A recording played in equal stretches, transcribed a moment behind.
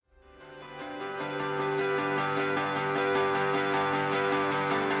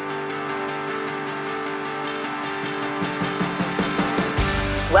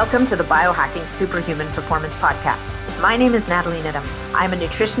Welcome to the Biohacking Superhuman Performance Podcast. My name is Natalie Nidham. I'm a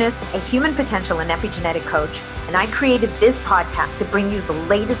nutritionist, a human potential and epigenetic coach, and I created this podcast to bring you the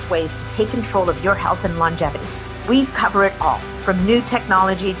latest ways to take control of your health and longevity. We cover it all, from new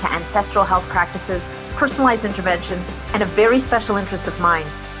technology to ancestral health practices, personalized interventions, and a very special interest of mine,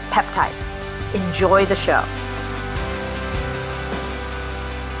 peptides. Enjoy the show.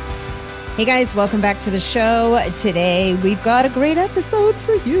 Hey guys, welcome back to the show. Today, we've got a great episode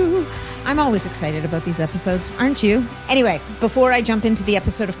for you. I'm always excited about these episodes, aren't you? Anyway, before I jump into the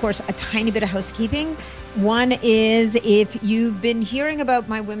episode, of course, a tiny bit of housekeeping. One is, if you've been hearing about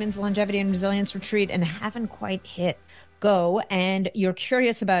my Women's Longevity and Resilience Retreat and haven't quite hit go and you're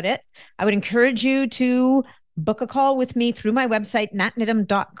curious about it, I would encourage you to book a call with me through my website,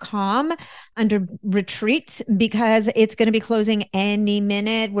 natnidham.com, under retreats, because it's going to be closing any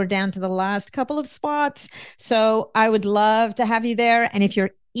minute. We're down to the last couple of spots. So I would love to have you there. And if you're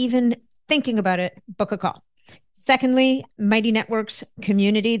even thinking about it, book a call. Secondly, Mighty Networks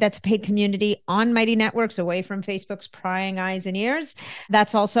community. That's a paid community on Mighty Networks, away from Facebook's prying eyes and ears.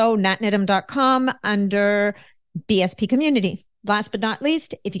 That's also natnidham.com under BSP community. Last but not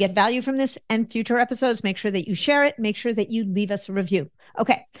least, if you get value from this and future episodes, make sure that you share it. Make sure that you leave us a review.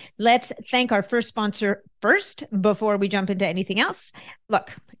 Okay, let's thank our first sponsor first before we jump into anything else.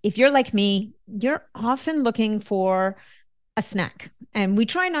 Look, if you're like me, you're often looking for a snack. And we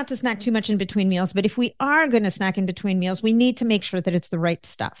try not to snack too much in between meals, but if we are going to snack in between meals, we need to make sure that it's the right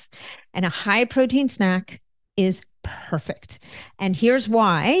stuff. And a high protein snack is perfect. And here's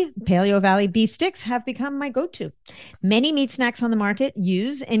why Paleo Valley beef sticks have become my go-to. Many meat snacks on the market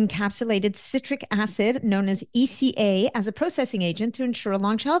use encapsulated citric acid, known as ECA, as a processing agent to ensure a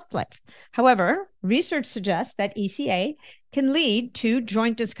long shelf life. However, research suggests that ECA can lead to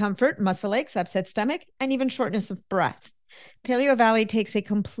joint discomfort, muscle aches, upset stomach, and even shortness of breath. Paleo Valley takes a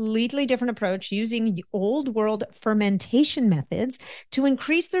completely different approach, using old world fermentation methods to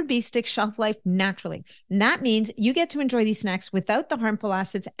increase their beef stick shelf life naturally. And that means you get to enjoy these snacks without the harmful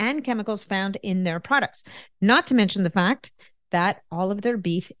acids and chemicals found in their products. Not to mention the fact that all of their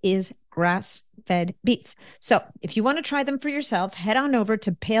beef is grass-fed beef. So if you want to try them for yourself, head on over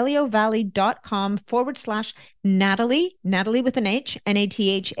to paleovalley.com/Natalie, Natalie with an H,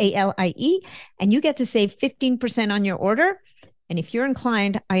 Nathalie, and you get to save 15% on your order. And if you're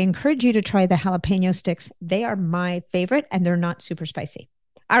inclined, I encourage you to try the jalapeno sticks. They are my favorite and they're not super spicy.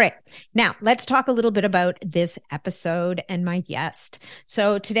 All right, now let's talk a little bit about this episode and my guest.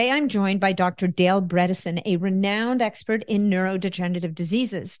 So today I'm joined by Dr. Dale Bredesen, a renowned expert in neurodegenerative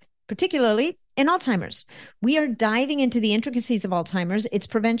diseases, particularly in Alzheimer's. We are diving into the intricacies of Alzheimer's, its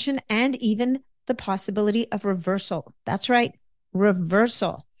prevention, and even the possibility of reversal. That's right,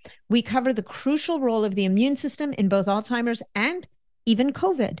 reversal. We cover the crucial role of the immune system in both Alzheimer's and even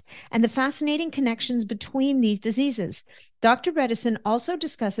COVID, and the fascinating connections between these diseases. Dr. Bredesen also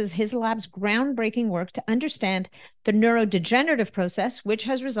discusses his lab's groundbreaking work to understand the neurodegenerative process, which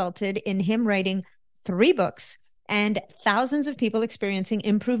has resulted in him writing 3 books and thousands of people experiencing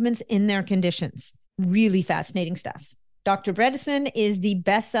improvements in their conditions. Really fascinating stuff. Dr. Bredesen is the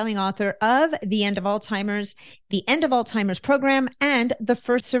best-selling author of The End of Alzheimer's, The End of Alzheimer's Program, and The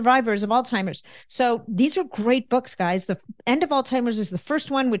First Survivors of Alzheimer's. So these are great books, guys. The End of Alzheimer's is the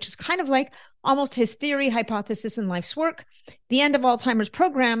first one, which is kind of like almost his theory, hypothesis, and life's work. The End of Alzheimer's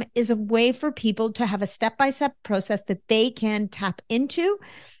Program is a way for people to have a step-by-step process that they can tap into.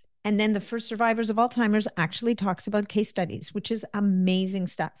 And then The First Survivors of Alzheimer's actually talks about case studies, which is amazing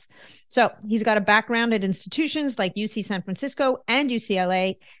stuff. So he's got a background at institutions like UC San Francisco and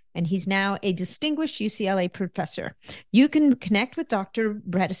UCLA, and he's now a distinguished UCLA professor. You can connect with Dr.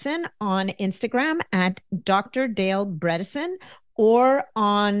 Bredesen on Instagram at Dr. Dale Bredesen, or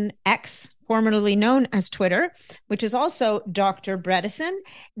on X, formerly known as Twitter, which is also Dr. Bredesen,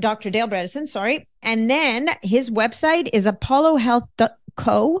 Dr. Dale Bredesen, sorry. And then his website is apollohealth.com/Dr-Bredesen,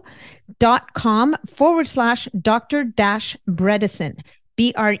 Bredesen.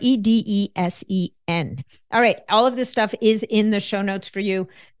 All right. All of this stuff is in the show notes for you.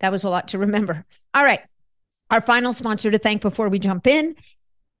 That was a lot to remember. All right. Our final sponsor to thank before we jump in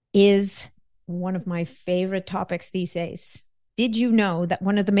is one of my favorite topics these days. Did you know that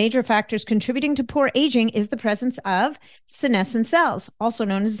one of the major factors contributing to poor aging is the presence of senescent cells, also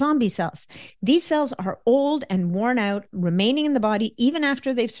known as zombie cells? These cells are old and worn out, remaining in the body even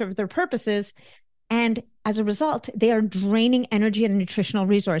after they've served their purposes. And as a result, they are draining energy and nutritional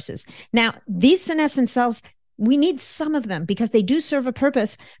resources. Now, these senescent cells, we need some of them because they do serve a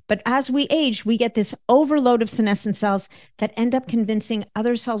purpose. But as we age, we get this overload of senescent cells that end up convincing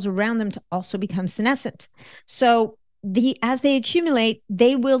other cells around them to also become senescent. So as they accumulate,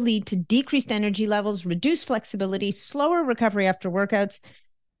 they will lead to decreased energy levels, reduced flexibility, slower recovery after workouts,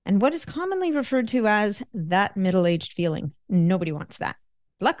 and what is commonly referred to as that middle-aged feeling. Nobody wants that.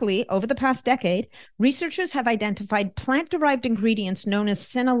 Luckily, over the past decade, researchers have identified plant-derived ingredients known as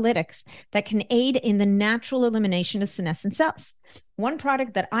senolytics that can aid in the natural elimination of senescent cells. One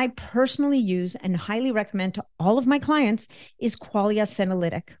product that I personally use and highly recommend to all of my clients is Qualia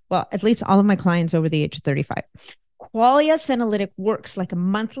Senolytic. Well, at least all of my clients over the age of 35. Qualia Senolytic works like a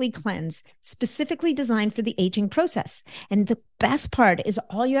monthly cleanse specifically designed for the aging process. And the best part is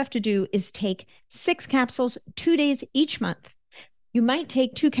all you have to do is take 6 capsules 2 days each month. You might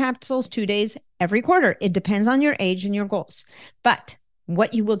take 2 capsules 2 days every quarter. It depends on your age and your goals. But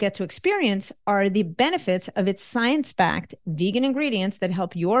what you will get to experience are the benefits of its science-backed vegan ingredients that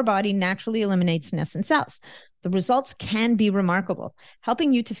help your body naturally eliminate senescent cells. The results can be remarkable,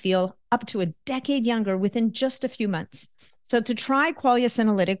 helping you to feel up to a decade younger within just a few months. So to try Qualia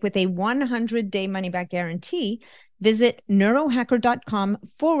Senolytic with a 100-day money-back guarantee, visit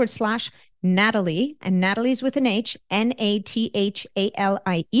neurohacker.com/Natalie, and Natalie's with an H,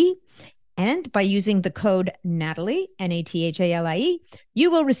 Nathalie. And by using the code Natalie, Nathalie,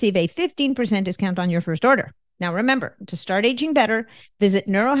 you will receive a 15% discount on your first order. Now, remember, to start aging better, visit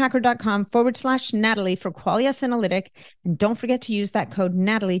neurohacker.com/Natalie for Qualia Senolytic. And don't forget to use that code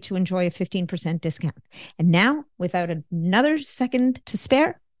Natalie to enjoy a 15% discount. And now, without another second to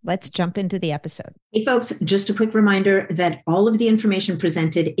spare, let's jump into the episode. Hey, folks, just a quick reminder that all of the information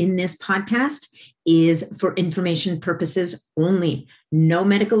presented in this podcast is for information purposes only. No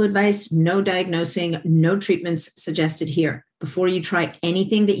medical advice, no diagnosing, no treatments suggested here. Before you try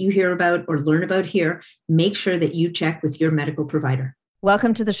anything that you hear about or learn about here, make sure that you check with your medical provider.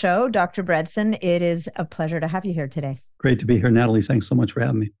 Welcome to the show, Dr. Bredesen. It is a pleasure to have you here today. Great to be here, Natalie. Thanks so much for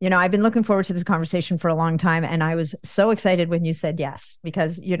having me. You know, I've been looking forward to this conversation for a long time, and I was so excited when you said yes,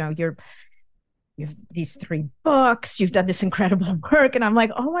 because, you know, you've these 3 books, you've done this incredible work, and I'm like,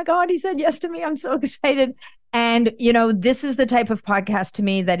 oh my God, he said yes to me. I'm so excited. And, you know, this is the type of podcast to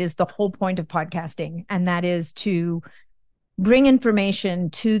me that is the whole point of podcasting, and that is to bring information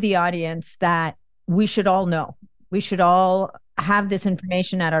to the audience that we should all know. We should all have this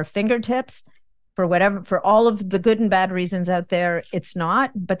information at our fingertips for all of the good and bad reasons out there. It's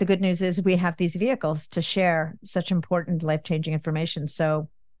not, but the good news is we have these vehicles to share such important life-changing information. So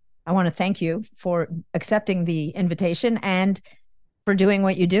I want to thank you for accepting the invitation and for doing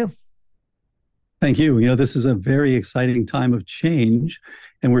what you do. Thank you. You know, this is a very exciting time of change,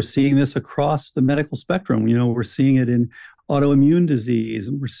 and we're seeing this across the medical spectrum. You know, we're seeing it in autoimmune disease,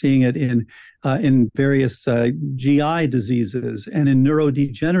 and we're seeing it in various GI diseases, and in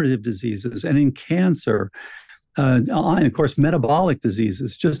neurodegenerative diseases, and in cancer, and of course metabolic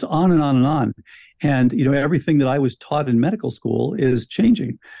diseases, just on and on and on. And you know, everything that I was taught in medical school is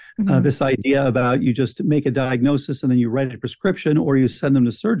changing. Mm-hmm. This idea about you just make a diagnosis and then you write a prescription or you send them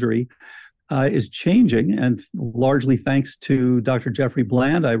to surgery is changing, and largely thanks to Dr. Jeffrey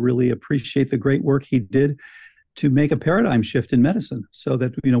Bland. I really appreciate the great work he did to make a paradigm shift in medicine, so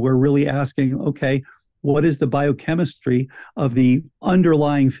that, you know, we're really asking, okay, what is the biochemistry of the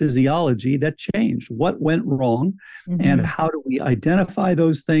underlying physiology that changed? What went wrong? Mm-hmm. And how do we identify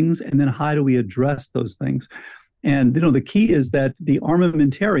those things? And then how do we address those things? And, you know, the key is that the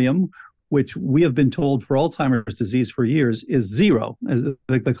armamentarium, which we have been told for Alzheimer's disease for years, is zero. As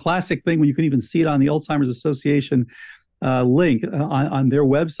the classic thing, when you can even see it on the Alzheimer's Association link on their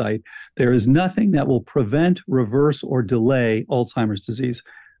website, there is nothing that will prevent, reverse, or delay Alzheimer's disease.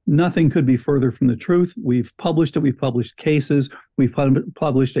 Nothing could be further from the truth. We've published it. We've published cases. We've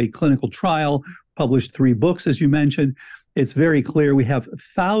published a clinical trial, published 3 books, as you mentioned. It's very clear. We have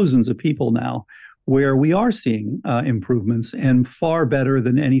thousands of people now where we are seeing improvements, and far better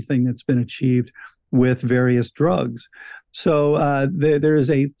than anything that's been achieved with various drugs. So there is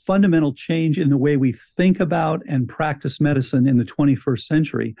a fundamental change in the way we think about and practice medicine in the 21st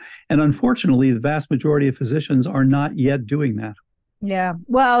century. And unfortunately, the vast majority of physicians are not yet doing that. Yeah.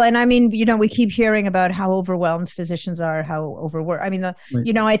 Well, and I mean, you know, we keep hearing about how overwhelmed physicians are, how overworked. I mean, right.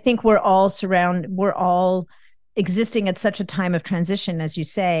 You know, I think we're all existing at such a time of transition, as you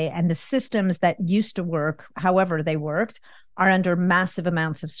say, and the systems that used to work, however they worked, are under massive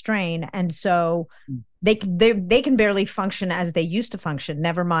amounts of strain. And so they can barely function as they used to function,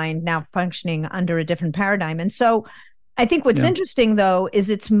 never mind now functioning under a different paradigm. And so I think what's interesting, though, is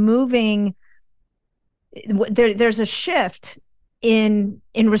it's moving. There's a shift in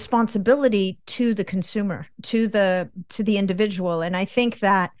responsibility to the consumer, to the individual. And I think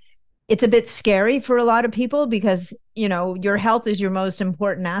that it's a bit scary for a lot of people because, you know, your health is your most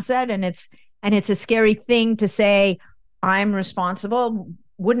important asset. And it's a scary thing to say, I'm responsible.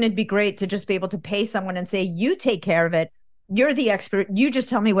 Wouldn't it be great to just be able to pay someone and say, you take care of it. You're the expert. You just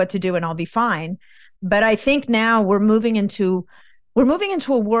tell me what to do and I'll be fine. But I think now we're moving into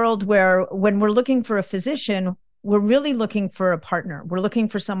a world where when we're looking for a physician, we're really looking for a partner. We're looking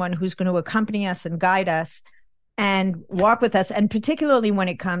for someone who's going to accompany us and guide us and walk with us. And particularly when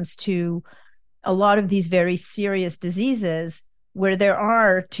it comes to a lot of these very serious diseases where there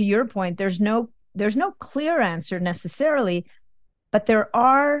are, to your point, there's no clear answer necessarily, but there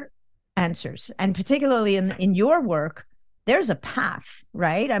are answers. And particularly in your work, there's a path,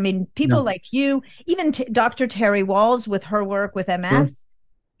 right? I mean, people like you, even Dr. Terry Walls with her work with MS,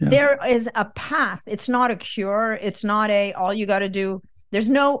 there is a path. It's not a cure. It's not all you got to do. There's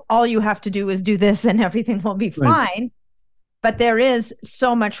no, all you have to do is do this and everything will be fine. But there is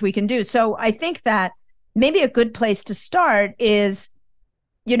so much we can do. So I think that maybe a good place to start is,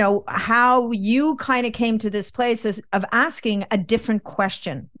 how you kind of came to this place of asking a different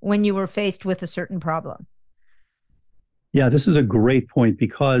question when you were faced with a certain problem. Yeah, this is a great point,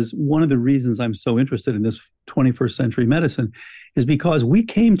 because one of the reasons I'm so interested in this 21st century medicine is because we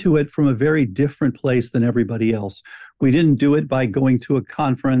came to it from a very different place than everybody else. We didn't do it by going to a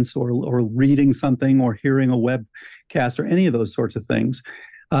conference or reading something or hearing a webcast or any of those sorts of things.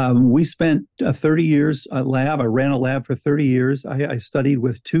 We spent 30 years at lab. I ran a lab for 30 years. I studied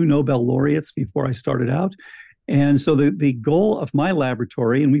with 2 Nobel laureates before I started out. And so the goal of my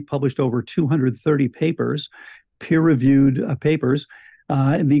laboratory, and we published over 230 papers, peer-reviewed papers,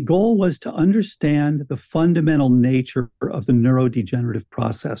 the goal was to understand the fundamental nature of the neurodegenerative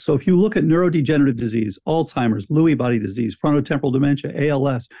process. So if you look at neurodegenerative disease, Alzheimer's, Lewy body disease, frontotemporal dementia,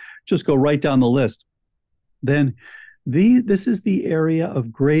 ALS, just go right down the list, then this is the area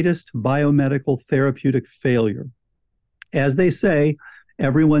of greatest biomedical therapeutic failure. As they say,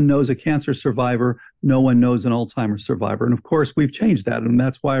 everyone knows a cancer survivor, no one knows an Alzheimer's survivor. And of course, we've changed that. And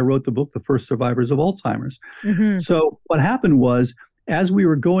that's why I wrote the book, The First Survivors of Alzheimer's. Mm-hmm. So what happened was, as we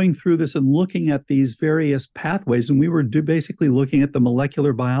were going through this and looking at these various pathways, and we were basically looking at the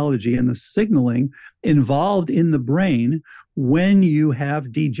molecular biology and the signaling involved in the brain when you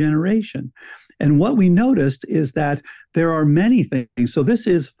have degeneration. And what we noticed is that there are many things. So this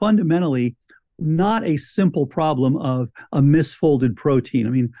is fundamentally not a simple problem of a misfolded protein. I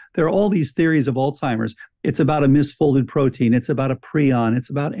mean, there are all these theories of Alzheimer's. It's about a misfolded protein. It's about a prion. It's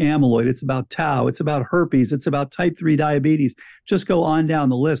about amyloid. It's about tau. It's about herpes. It's about type 3 diabetes. Just go on down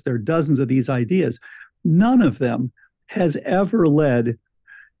the list. There are dozens of these ideas. None of them has ever led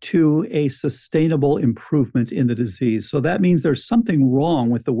to a sustainable improvement in the disease. So that means there's something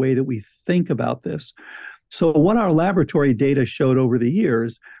wrong with the way that we think about this. So what our laboratory data showed over the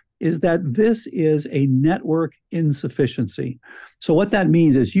years is that this is a network insufficiency. So what that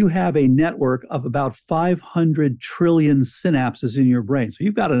means is you have a network of about 500 trillion synapses in your brain. So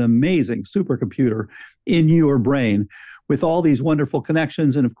you've got an amazing supercomputer in your brain with all these wonderful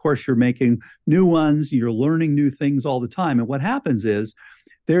connections. And of course, you're making new ones. You're learning new things all the time. And what happens is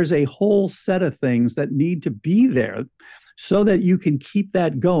there's a whole set of things that need to be there so that you can keep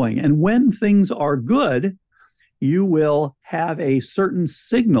that going. And when things are good, you will have a certain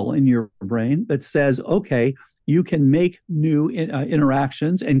signal in your brain that says, okay, you can make new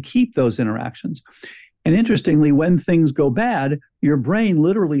interactions and keep those interactions. And interestingly, when things go bad, your brain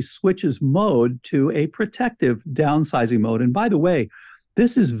literally switches mode to a protective downsizing mode. And by the way,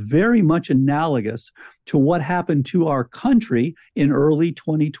 this is very much analogous to what happened to our country in early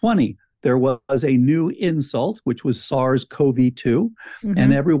 2020. There was a new insult, which was SARS-CoV-2, mm-hmm.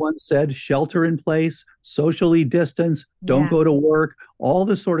 and everyone said shelter in place, socially distance, don't go to work, all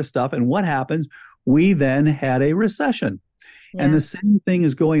this sort of stuff. And what happens? We then had a recession. Yeah. And the same thing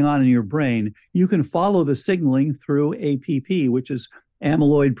is going on in your brain. You can follow the signaling through APP, which is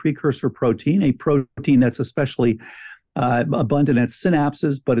amyloid precursor protein, a protein that's especially abundant at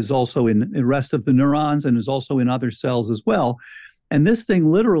synapses, but is also in the rest of the neurons and is also in other cells as well. And this thing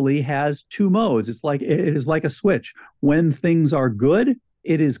literally has 2 modes. It is like a switch. When things are good,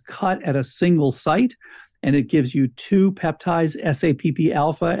 it is cut at a single site, and it gives you 2 peptides, SAPP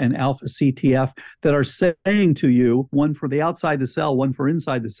alpha and alpha CTF, that are saying to you, one for the outside the cell, one for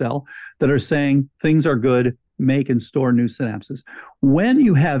inside the cell, that are saying things are good, make and store new synapses. When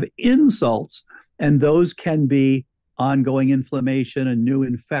you have insults, and those can be ongoing inflammation, a new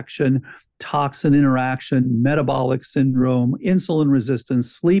infection, toxin interaction, metabolic syndrome, insulin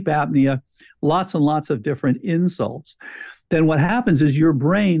resistance, sleep apnea, lots and lots of different insults, then what happens is your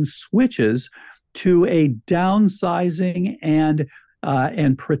brain switches to a downsizing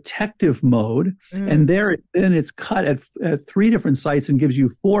and protective mode. And then it's cut at 3 different sites and gives you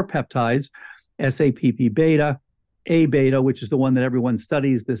 4 peptides, SAPP beta, A beta, which is the one that everyone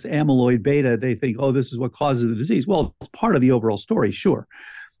studies, this amyloid beta, they think, oh, this is what causes the disease. Well, it's part of the overall story, sure.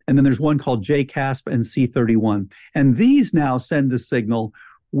 And then there's one called JCASP and C31. And these now send the signal,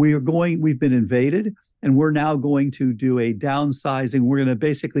 we've been invaded, and we're now going to do a downsizing. We're going to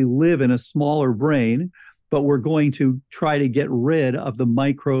basically live in a smaller brain, but we're going to try to get rid of the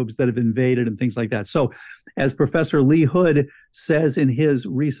microbes that have invaded and things like that. So as Professor Lee Hood says in his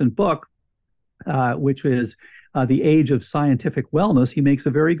recent book, which is The Age of Scientific Wellness, he makes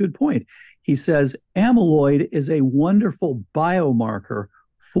a very good point. He says, amyloid is a wonderful biomarker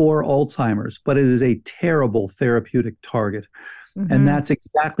for Alzheimer's, but it is a terrible therapeutic target. Mm-hmm. And that's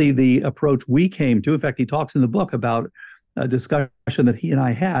exactly the approach we came to. In fact, he talks in the book about a discussion that he and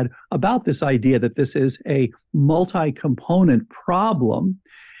I had about this idea that this is a multi-component problem.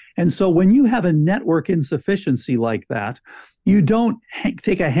 And so when you have a network insufficiency like that, you don't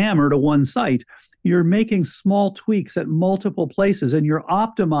take a hammer to one site. You're making small tweaks at multiple places, and you're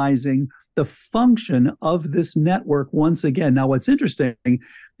optimizing the function of this network once again. Now, what's interesting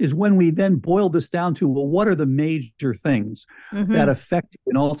is when we then boil this down to, well, what are the major things that affect you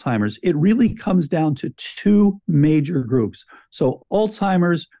in Alzheimer's? It really comes down to two major groups. So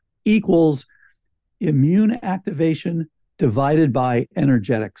Alzheimer's equals immune activation divided by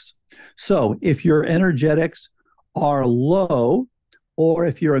energetics. So if your energetics are low, or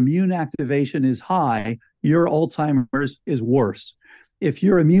if your immune activation is high, your Alzheimer's is worse. If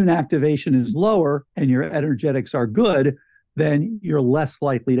your immune activation is lower and your energetics are good, then you're less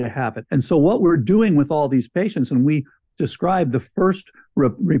likely to have it. And so what we're doing with all these patients, and we described the first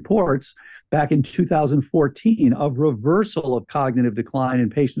reports back in 2014 of reversal of cognitive decline in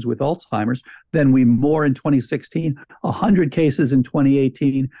patients with Alzheimer's, then more in 2016, 100 cases in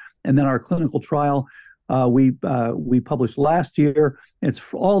 2018, and then our clinical trial we published last year.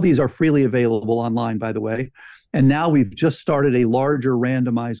 All these are freely available online, by the way. And now we've just started a larger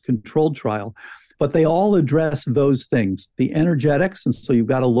randomized controlled trial. But they all address those things, the energetics. And so you've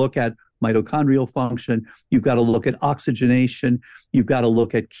got to look at mitochondrial function. You've got to look at oxygenation. You've got to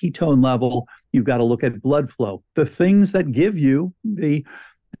look at ketone level. You've got to look at blood flow, the things that give you the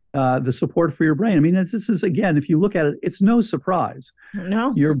support for your brain. I mean, this is, again, if you look at it, it's no surprise.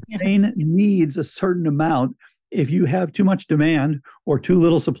 No. Your brain needs a certain amount. If you have too much demand or too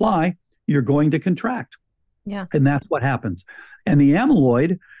little supply, you're going to contract. Yeah. And that's what happens. And the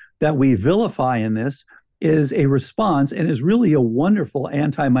amyloid that we vilify in this is a response and is really a wonderful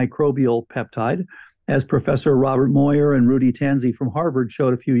antimicrobial peptide. As Professor Robert Moyer and Rudy Tanzi from Harvard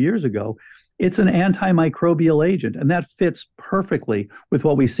showed a few years ago, it's an antimicrobial agent, and that fits perfectly with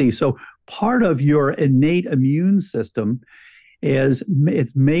what we see. So part of your innate immune system is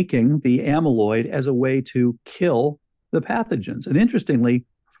it's making the amyloid as a way to kill the pathogens. And interestingly,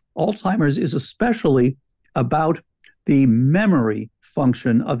 Alzheimer's is especially about the memory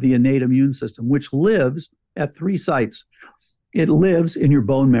function of the innate immune system, which lives at three sites. It lives in your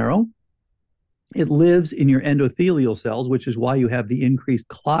bone marrow. It lives in your endothelial cells, which is why you have the increased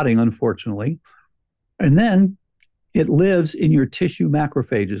clotting, unfortunately. And then it lives in your tissue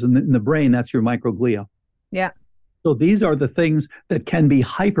macrophages. And in the brain, that's your microglia. Yeah. So these are the things that can be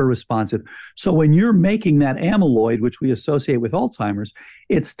hyper-responsive. So when you're making that amyloid, which we associate with Alzheimer's,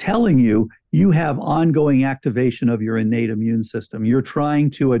 it's telling you you have ongoing activation of your innate immune system. You're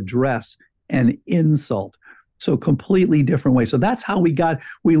trying to address an insult. So completely different way. So that's how we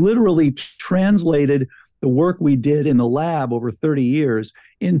literally translated the work we did in the lab over 30 years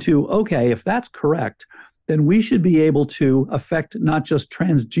into, okay, if that's correct, then we should be able to affect not just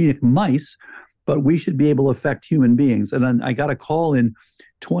transgenic mice, but we should be able to affect human beings. And then I got a call in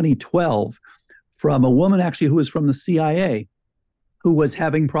 2012 from a woman actually who was from the CIA, who was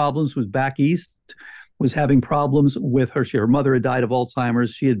having problems, was back east, was having problems with her mother had died of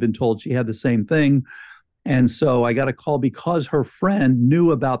Alzheimer's. She had been told she had the same thing. And so I got a call because her friend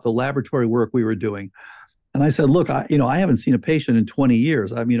knew about the laboratory work we were doing. And I said, look, I haven't seen a patient in 20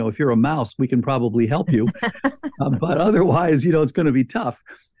 years. If you're a mouse, we can probably help you. But otherwise, it's going to be tough.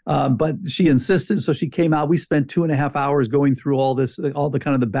 But she insisted. So she came out. We spent 2.5 hours going through all the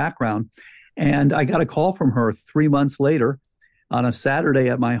kind of the background. And I got a call from her 3 months later on a Saturday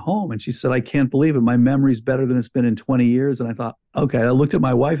at my home. And she said, I can't believe it. My memory's better than it's been in 20 years. And I thought, okay, I looked at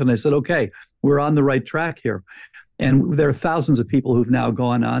my wife and I said, okay, we're on the right track here. And there are thousands of people who've now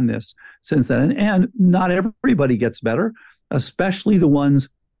gone on this since then. And not everybody gets better, especially the ones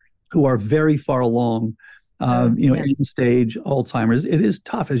who are very far along, end stage Alzheimer's. It is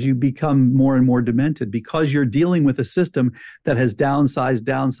tough as you become more and more demented because you're dealing with a system that has downsized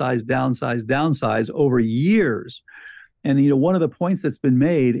over years. And one of the points that's been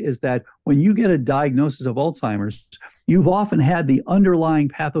made is that when you get a diagnosis of Alzheimer's, you've often had the underlying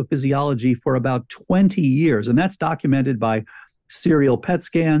pathophysiology for about 20 years. And that's documented by serial PET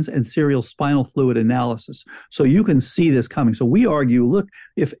scans and serial spinal fluid analysis. So you can see this coming. So we argue, look,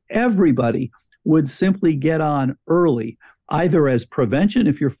 if everybody would simply get on early, either as prevention,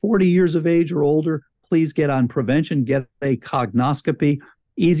 if you're 40 years of age or older, please get on prevention, get a cognoscopy.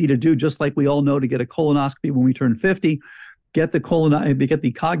 Easy to do, just like we all know to get a colonoscopy when we turn 50. Get the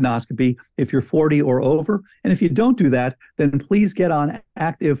cognoscopy if you're 40 or over. And if you don't do that, then please get on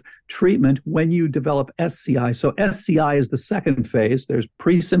active treatment when you develop SCI. So SCI is the second phase. There's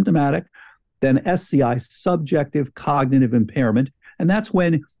pre-symptomatic, then SCI, subjective cognitive impairment. And that's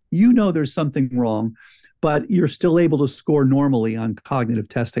when there's something wrong, but you're still able to score normally on cognitive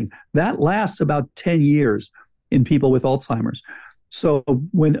testing. That lasts about 10 years in people with Alzheimer's. So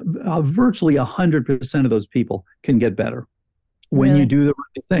when virtually 100% of those people can get better when you do the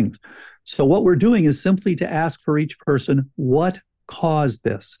right things. So what we're doing is simply to ask for each person, what caused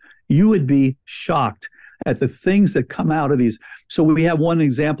this? You would be shocked at the things that come out of these. So we have one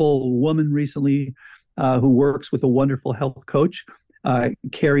example, a woman recently who works with a wonderful health coach,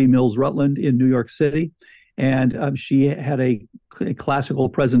 Carrie Mills Rutland in New York City. And she had a classical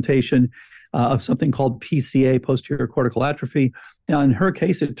presentation of something called PCA, posterior cortical atrophy. Now, in her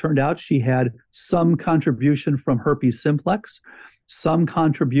case, it turned out she had some contribution from herpes simplex, some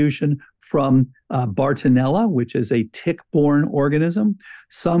contribution from Bartonella, which is a tick-borne organism,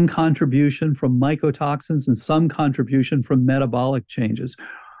 some contribution from mycotoxins, and some contribution from metabolic changes.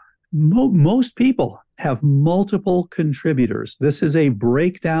 Most people have multiple contributors. This is a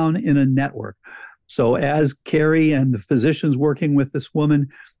breakdown in a network. So as Carrie and the physicians working with this woman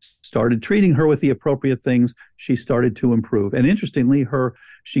started treating her with the appropriate things, she started to improve. And interestingly,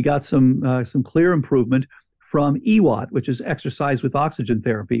 she got some clear improvement from EWOT, which is exercise with oxygen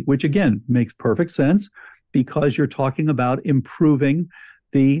therapy, which again makes perfect sense because you're talking about improving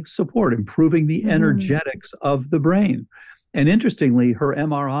the support, improving the energetics of the brain. And interestingly, her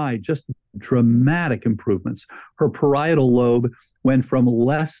MRI, just dramatic improvements. Her parietal lobe went from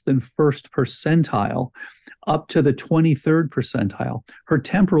less than first percentile up to the 23rd percentile. Her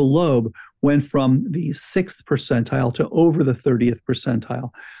temporal lobe went from the 6th percentile to over the 30th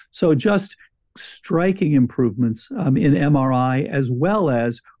percentile. So just striking improvements in MRI, as well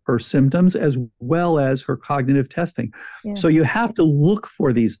as her symptoms, as well as her cognitive testing. Yeah. So you have to look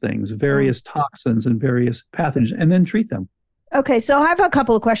for these things, various toxins and various pathogens, and then treat them. Okay, so I have a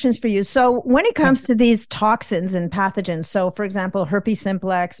couple of questions for you. So when it comes to these toxins and pathogens, so for example, herpes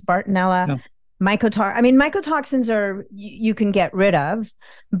simplex, Bartonella, mycotoxins are you can get rid of,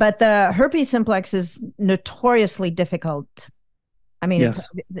 but the herpes simplex is notoriously difficult. I mean, yes.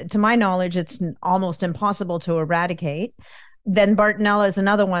 To my knowledge, it's almost impossible to eradicate. Then Bartonella is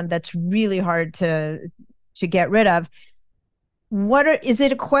another one that's really hard to get rid of. Is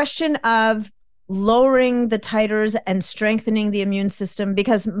it a question of lowering the titers and strengthening the immune system?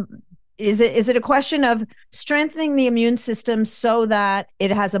 Because is it a question of strengthening the immune system so that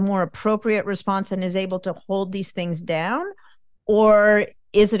it has a more appropriate response and is able to hold these things down? Or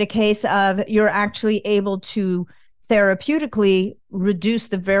is it a case of you're actually able to therapeutically reduce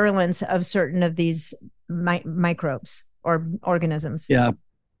the virulence of certain of these microbes or organisms? Yeah,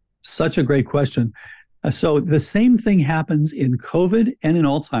 such a great question. So the same thing happens in COVID and in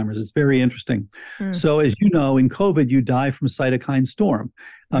Alzheimer's. It's very interesting. So as you know, in COVID, you die from cytokine storm.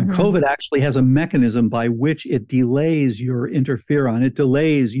 COVID actually has a mechanism by which it delays your interferon. It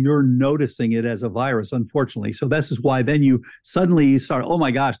delays your noticing it as a virus, unfortunately. So this is why then you suddenly start, oh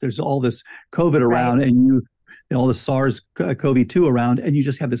my gosh, there's all this COVID around, and all the SARS-CoV-2 around, and you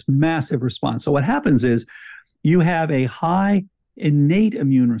just have this massive response. So what happens is you have a high innate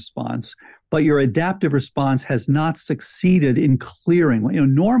immune response, but your adaptive response has not succeeded in clearing.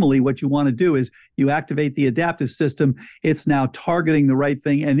 Normally what you want to do is you activate the adaptive system. It's now targeting the right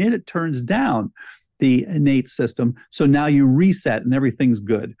thing, and it turns down the innate system. So now you reset and everything's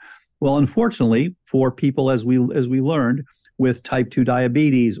good. Well, unfortunately, for people, as we learned, with type 2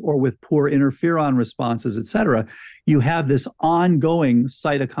 diabetes or with poor interferon responses, et cetera, you have this ongoing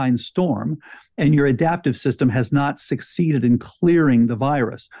cytokine storm, and your adaptive system has not succeeded in clearing the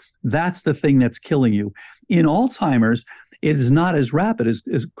virus. That's the thing that's killing you. In Alzheimer's, it is not as rapid, as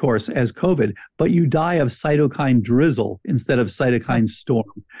COVID, but you die of cytokine drizzle instead of cytokine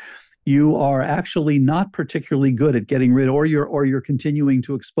storm. You are actually not particularly good at getting rid, or you're continuing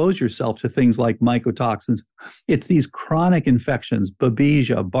to expose yourself to things like mycotoxins. It's these chronic infections,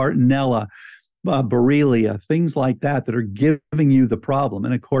 Babesia, Bartonella, Borrelia, things like that are giving you the problem.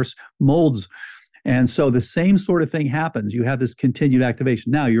 And of course, molds And so the same sort of thing happens. You have this continued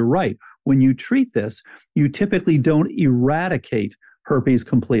activation. Now, you're right. When you treat this, you typically don't eradicate herpes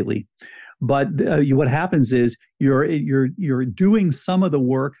completely. But what happens is you're doing some of the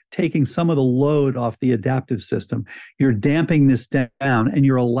work, taking some of the load off the adaptive system. You're damping this down, and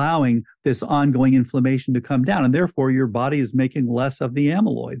you're allowing this ongoing inflammation to come down, and therefore your body is making less of the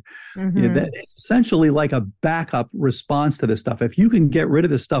amyloid. It's essentially like a backup response to this stuff. If you can get rid of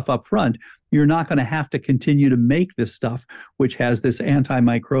this stuff up front, you're not going to have to continue to make this stuff, which has this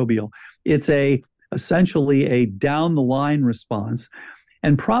antimicrobial. It's essentially a down the line response,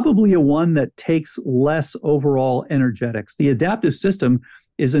 and probably a one that takes less overall energetics. The adaptive system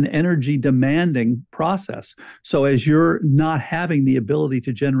is an energy demanding process. So as you're not having the ability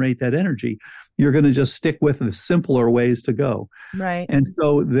to generate that energy, you're going to just stick with the simpler ways to go. Right. And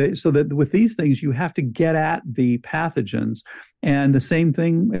so that with these things, you have to get at the pathogens. And the same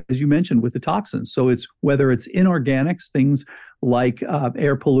thing, as you mentioned, with the toxins. So it's whether it's inorganics, things like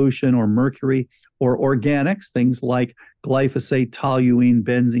air pollution or mercury, or organics, things like glyphosate, toluene,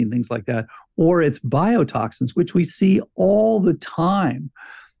 benzene, things like that, or it's biotoxins, which we see all the time.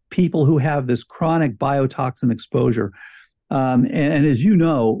 People who have this chronic biotoxin exposure. And as you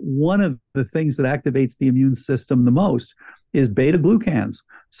know, one of the things that activates the immune system the most is beta glucans.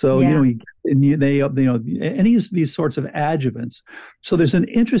 So, any of these sorts of adjuvants. So there's an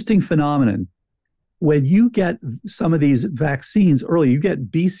interesting phenomenon. When you get some of these vaccines early, you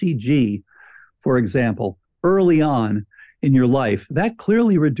get BCG, for example, early on in your life, that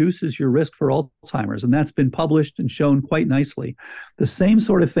clearly reduces your risk for Alzheimer's. And that's been published and shown quite nicely. The same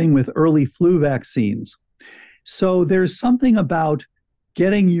sort of thing with early flu vaccines. So there's something about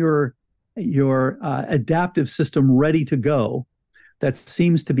getting your adaptive system ready to go that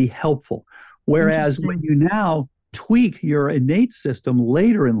seems to be helpful. Whereas when you now tweak your innate system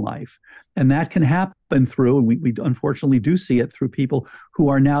later in life, and that can happen through, and we unfortunately do see it through people who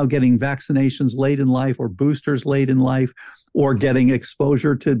are now getting vaccinations late in life, or boosters late in life, or getting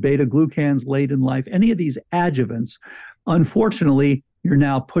exposure to beta glucans late in life. Any of these adjuvants, unfortunately, you're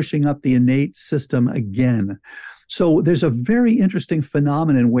now pushing up the innate system again. So there's a very interesting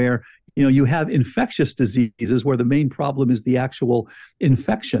phenomenon where you have infectious diseases where the main problem is the actual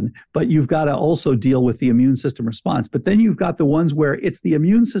infection, but you've got to also deal with the immune system response. But then you've got the ones where it's the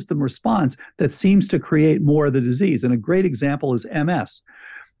immune system response that seems to create more of the disease. And a great example is MS,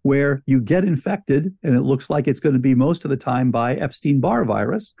 where you get infected, and it looks like it's going to be most of the time by Epstein-Barr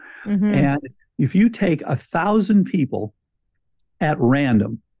virus. And if you take 1,000 people at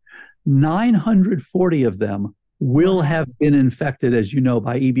random, 940 of them will have been infected, as you know,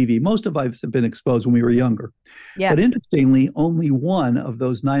 by EBV. Most of us have been exposed when we were younger. But interestingly, only one of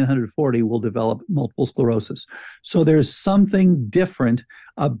those 940 will develop multiple sclerosis. So there's something different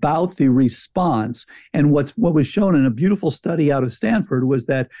about the response. And what was shown in a beautiful study out of Stanford was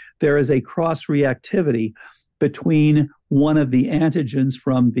that there is a cross-reactivity between one of the antigens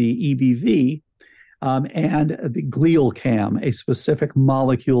from the EBV and the glial cam, a specific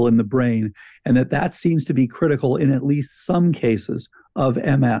molecule in the brain, and that seems to be critical in at least some cases of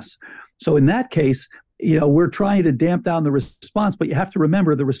MS. So in that case, we're trying to damp down the response, but you have to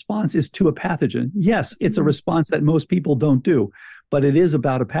remember the response is to a pathogen. Yes, it's a response that most people don't do, but it is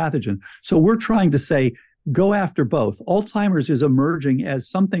about a pathogen. So we're trying to say, go after both. Alzheimer's is emerging as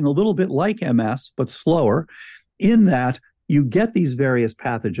something a little bit like MS, but slower, in that you get these various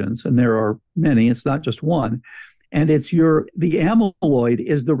pathogens, and there are many, it's not just one, and the amyloid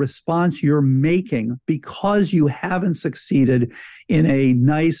is the response you're making because you haven't succeeded in a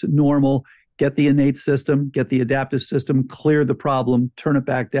nice, normal, get the innate system, get the adaptive system, clear the problem, turn it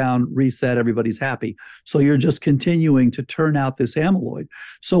back down, reset, everybody's happy. So you're just continuing to turn out this amyloid.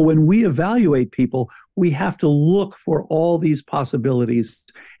 So when we evaluate people, we have to look for all these possibilities,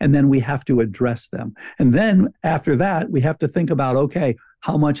 and then we have to address them. And then after that, we have to think about, okay,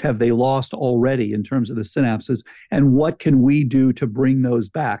 how much have they lost already in terms of the synapses, and what can we do to bring those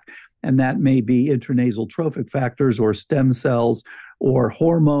back? And that may be intranasal trophic factors or stem cells or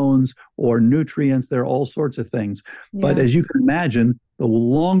hormones or nutrients. There are all sorts of things. Yeah. But as you can imagine, the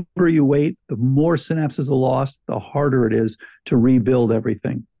longer you wait, the more synapses are lost, the harder it is to rebuild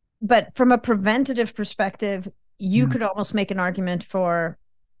everything. But from a preventative perspective, you could almost make an argument for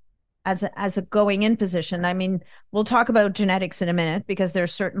as a going in position. I mean, we'll talk about genetics in a minute, because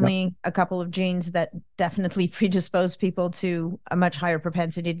there's certainly a couple of genes that definitely predispose people to a much higher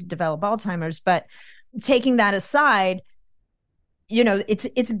propensity to develop Alzheimer's. But taking that aside,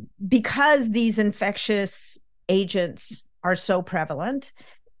 it's because these infectious agents are so prevalent,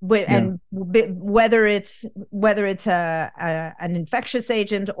 And whether it's an infectious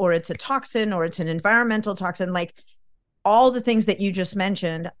agent, or it's a toxin, or it's an environmental toxin, like all the things that you just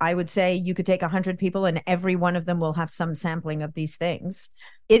mentioned, I would say you could take 100 people and every one of them will have some sampling of these things.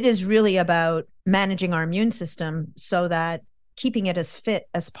 It is really about managing our immune system so that keeping it as fit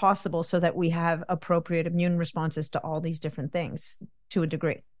as possible so that we have appropriate immune responses to all these different things to a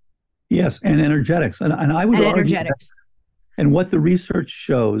degree. Yes, and energetics. And I would argue energetics. That, and what the research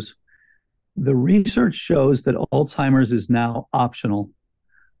shows that Alzheimer's is now optional.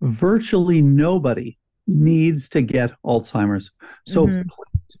 Virtually nobody needs to get Alzheimer's. So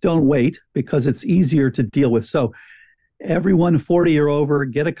please don't wait, because it's easier to deal with. So everyone 40 or over,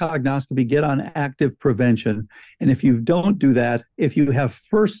 get a cognoscopy, get on active prevention. And if you don't do that, if you have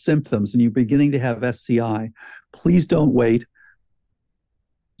first symptoms and you're beginning to have SCI, please don't wait.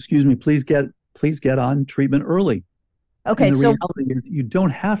 Please get on treatment early. Okay, and the reality is you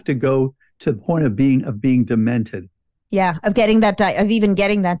don't have to go to the point of being demented. Yeah, of even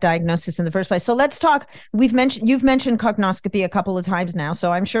getting that diagnosis in the first place. So let's talk. You've mentioned cognoscopy a couple of times now,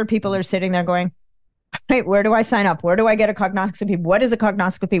 so I'm sure people are sitting there going, "Right, where do I sign up? Where do I get a cognoscopy? What is a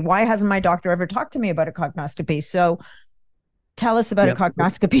cognoscopy? Why hasn't my doctor ever talked to me about a cognoscopy?" So tell us about a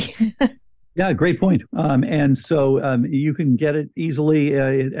cognoscopy. Yeah, great point. And so you can get it easily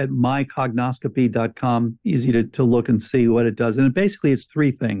at mycognoscopy.com. Easy to look and see what it does. And basically, it's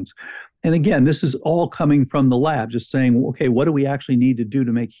three things. And again, this is all coming from the lab, just saying, okay, what do we actually need to do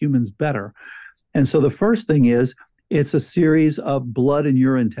to make humans better? And so the first thing is, it's a series of blood and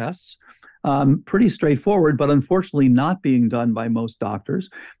urine tests. Pretty straightforward, but unfortunately not being done by most doctors.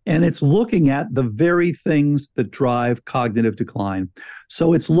 And it's looking at the very things that drive cognitive decline.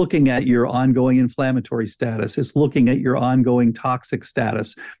 So it's looking at your ongoing inflammatory status. It's looking at your ongoing toxic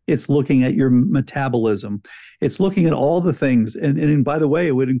status. It's looking at your metabolism. It's looking at all the things. And by the way,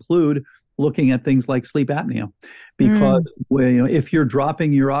 it would include looking at things like sleep apnea, because if you're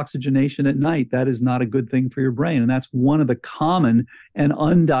dropping your oxygenation at night, that is not a good thing for your brain. And that's one of the common and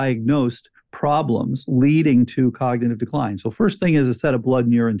undiagnosed problems leading to cognitive decline. So first thing is a set of blood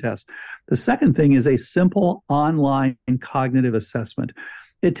and urine tests. The second thing is a simple online cognitive assessment.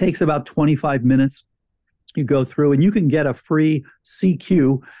 It takes about 25 minutes. You go through and you can get a free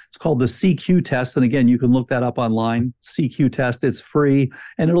CQ. It's called the CQ test. And again, you can look that up online. CQ test, it's free.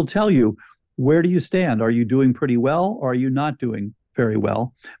 And it'll tell you, where do you stand? Are you doing pretty well, or are you not doing very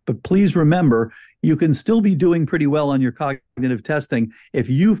well? But please remember, you can still be doing pretty well on your cognitive testing. If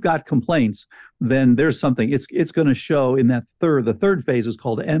you've got complaints, then there's something. It's going to show in that the third phase is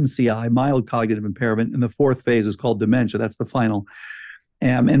called MCI, mild cognitive impairment, and the fourth phase is called dementia. That's the final.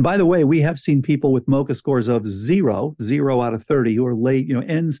 And by the way, we have seen people with MoCA scores of 0 out of 30, who are late,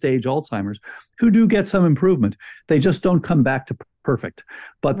 end stage Alzheimer's, who do get some improvement. They just don't come back to perfect,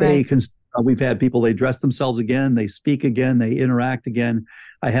 but they can. We've had people, they dress themselves again, they speak again, they interact again.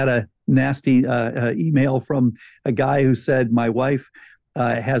 I had a nasty email from a guy who said, my wife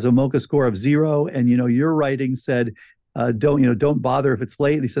has a MoCA score of 0, and your writing said, don't bother if it's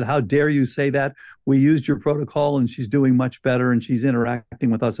late. And he said, how dare you say that? We used your protocol and she's doing much better and she's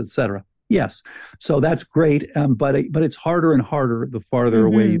interacting with us, etc. Yes, so that's great, but it's harder and harder the farther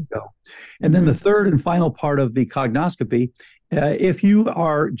away you go. And then the third and final part of the cognoscopy, if you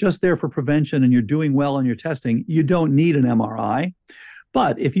are just there for prevention and you're doing well on your testing, you don't need an MRI.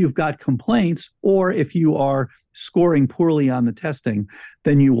 But if you've got complaints, or if you are scoring poorly on the testing,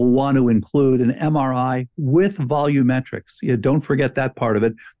 then you will want to include an MRI with volumetrics. Don't forget that part of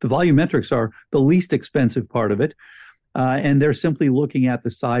it. The volumetrics are the least expensive part of it. And they're simply looking at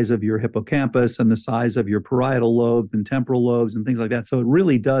the size of your hippocampus and the size of your parietal lobes and temporal lobes and things like that. So it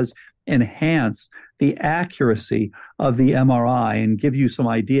really does enhance the accuracy of the MRI and give you some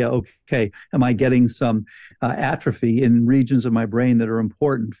idea, okay, am I getting some atrophy in regions of my brain that are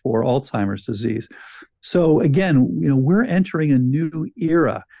important for Alzheimer's disease? So again, we're entering a new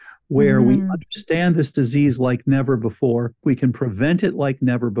era where we understand this disease like never before. We can prevent it like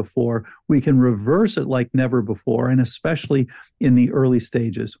never before. We can reverse it like never before, and especially in the early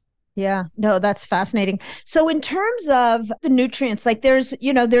stages. Yeah, no, that's fascinating. So in terms of the nutrients, like there's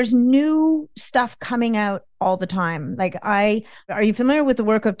new stuff coming out all the time. Like are you familiar with the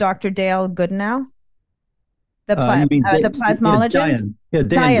work of Dr. Dale Goodenow? The plasmologist? Yeah,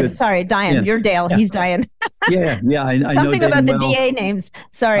 Diane. Sorry, Diane. Yeah. You're Dale. Yeah. He's Diane. I know something about the DA names.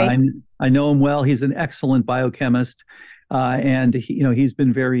 Sorry. I know him well. He's an excellent biochemist. And he's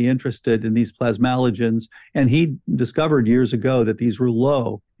been very interested in these plasmalogens, and he discovered years ago that these were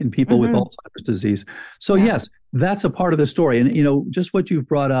low in people with Alzheimer's disease. So yes, that's a part of the story. And just what you've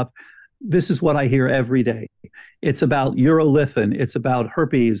brought up, this is what I hear every day. It's about urolithin. It's about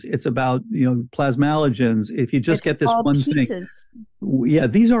herpes. It's about, plasmalogens. If you just get this one pieces. thing. Yeah,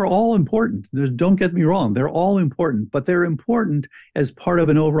 these are all important. Don't get me wrong. They're all important, but they're important as part of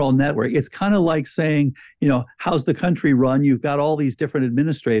an overall network. It's kind of like saying, how's the country run? You've got all these different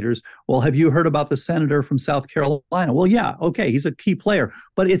administrators. Well, have you heard about the senator from South Carolina? Well, yeah, okay, he's a key player,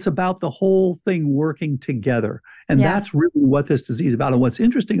 but it's about the whole thing working together. And that's really what this disease is about. And what's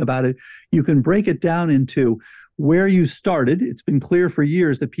interesting about it, you can break it down into where you started. It's been clear for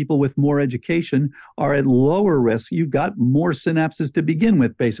years that people with more education are at lower risk. You've got more synapses to begin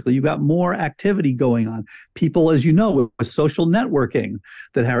with, basically. You've got more activity going on. People, as you know, with social networking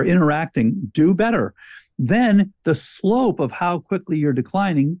that are interacting do better. Then the slope of how quickly you're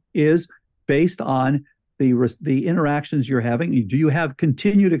declining is based on the interactions you're having. Do you have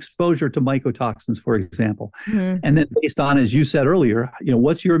continued exposure to mycotoxins, for example? Mm-hmm. And then based on, as you said earlier,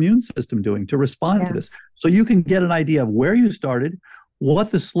 what's your immune system doing to respond to this? So you can get an idea of where you started,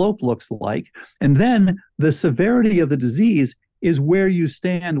 what the slope looks like, and then the severity of the disease is where you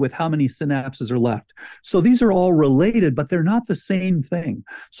stand with how many synapses are left. So these are all related, but they're not the same thing.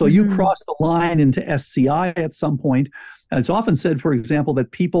 So you cross the line into SCI at some point. And it's often said, for example, that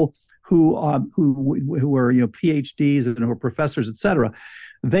people who are PhDs and who are professors, et cetera,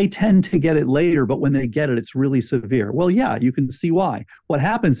 they tend to get it later, but when they get it, it's really severe. Well, yeah, you can see why. What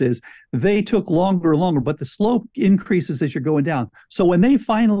happens is they took longer and longer, but the slope increases as you're going down. So when they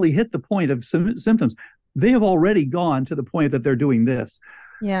finally hit the point of symptoms, they have already gone to the point that they're doing this.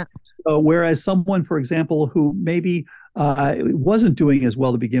 Yeah. So whereas someone, for example, who maybe wasn't doing as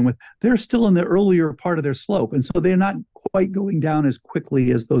well to begin with, they're still in the earlier part of their slope. And so they're not quite going down as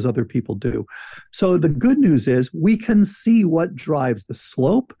quickly as those other people do. So the good news is we can see what drives the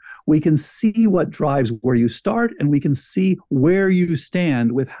slope. We can see what drives where you start, and we can see where you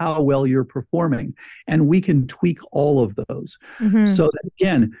stand with how well you're performing. And we can tweak all of those. Mm-hmm. So that,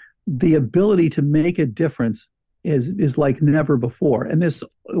 again, the ability to make a difference is like never before. And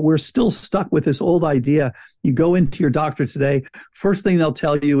we're still stuck with this old idea. You go into your doctor today, first thing they'll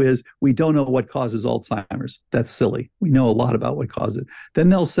tell you is, we don't know what causes Alzheimer's. That's silly. We know a lot about what causes it. Then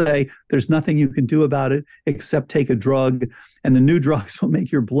they'll say, there's nothing you can do about it except take a drug, and the new drugs will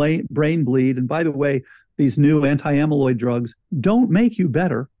make your brain bleed. And by the way, these new anti-amyloid drugs don't make you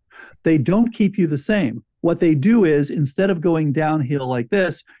better. They don't keep you the same. What they do is, instead of going downhill like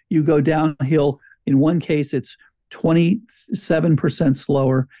this, you go downhill. In one case, it's 27%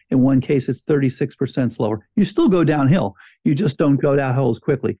 slower. In one case, it's 36% slower. You still go downhill. You just don't go downhill as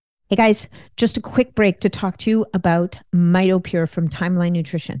quickly. Hey guys, just a quick break to talk to you about MitoPure from Timeline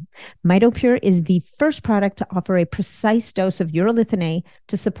Nutrition. MitoPure is the first product to offer a precise dose of urolithin A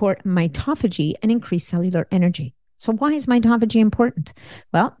to support mitophagy and increase cellular energy. So why is mitophagy important?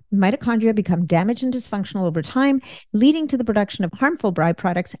 Well, mitochondria become damaged and dysfunctional over time, leading to the production of harmful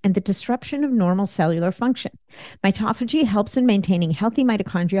byproducts and the disruption of normal cellular function. Mitophagy helps in maintaining healthy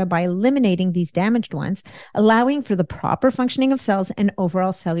mitochondria by eliminating these damaged ones, allowing for the proper functioning of cells and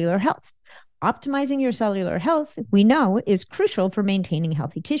overall cellular health. Optimizing your cellular health, we know, is crucial for maintaining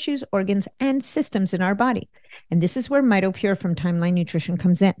healthy tissues, organs, and systems in our body. And this is where MitoPure from Timeline Nutrition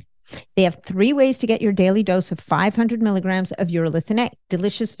comes in. They have 3 ways to get your daily dose of 500 milligrams of urolithin A.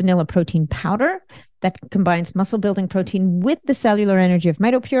 Delicious vanilla protein powder that combines muscle-building protein with the cellular energy of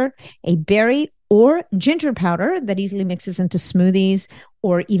MitoPure, a berry or ginger powder that easily mixes into smoothies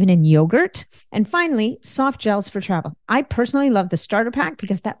or even in yogurt, and finally, soft gels for travel. I personally love the starter pack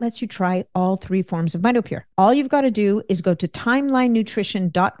because that lets you try all 3 forms of MitoPure. All you've got to do is go to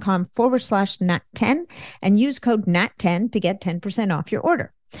timelinenutrition.com/nat10 and use code NAT10 to get 10% off your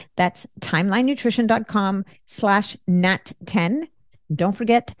order. That's timelinenutrition.com/nat10. Don't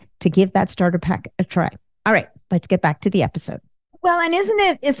forget to give that starter pack a try. All right, let's get back to the episode. Well, and isn't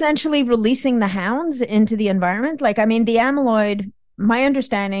it essentially releasing the hounds into the environment? Like, I mean, the amyloid, my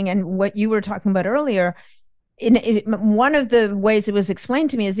understanding and what you were talking about earlier, one of the ways it was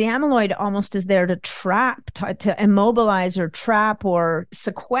explained to me is the amyloid almost is there to trap, to immobilize or trap or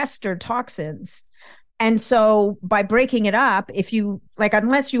sequester toxins. And so by breaking it up, if you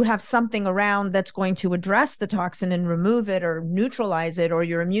unless you have something around that's going to address the toxin and remove it or neutralize it, or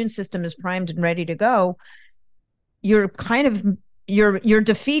your immune system is primed and ready to go, you're kind of, you're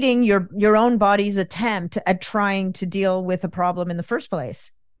defeating your own body's attempt at trying to deal with a problem in the first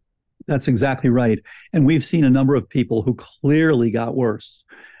place. That's exactly right. And we've seen a number of people who clearly got worse.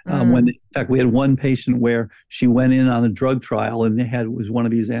 In fact, we had one patient where she went in on a drug trial and was one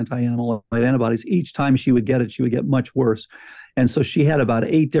of these anti-amyloid antibodies. Each time she would get it, she would get much worse. And so she had about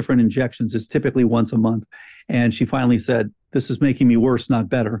 8 different injections. It's typically once a month. And she finally said, this is making me worse, not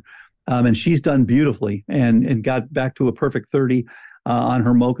better. And she's done beautifully and got back to a perfect 30 on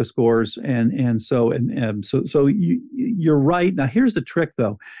her MoCA scores. So you're right. Now, here's the trick,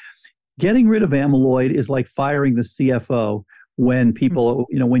 though. Getting rid of amyloid is like firing the CFO when people,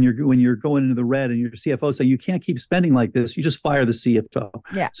 when you're going into the red and your CFO say you can't keep spending like this, you just fire the CFO.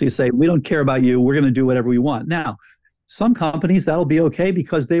 Yeah. So you say, we don't care about you. We're going to do whatever we want. Now, some companies, that'll be okay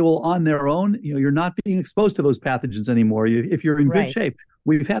because they will on their own, you're not being exposed to those pathogens anymore. If you're in good shape.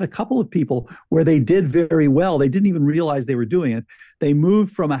 We've had a couple of people where they did very well. They didn't even realize they were doing it. They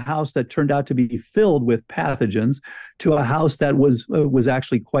moved from a house that turned out to be filled with pathogens to a house that was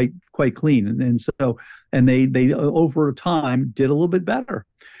actually quite clean. And they over time did a little bit better.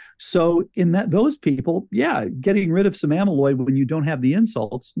 So in those people, getting rid of some amyloid when you don't have the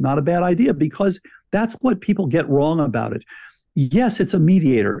insults, not a bad idea, because that's what people get wrong about it. Yes, it's a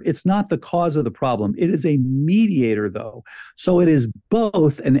mediator. It's not the cause of the problem. It is a mediator, though. So it is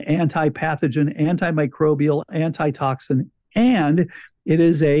both an anti-pathogen, antimicrobial, antitoxin, and it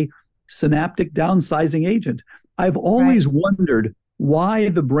is a synaptic downsizing agent. I've always wondered why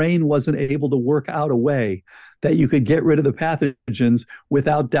the brain wasn't able to work out a way that you could get rid of the pathogens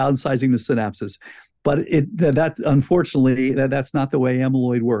without downsizing the synapses. But unfortunately, that's not the way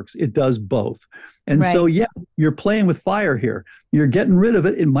amyloid works. It does both. And so, you're playing with fire here. You're getting rid of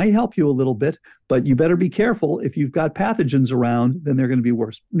it. It might help you a little bit, but you better be careful. If you've got pathogens around, then they're going to be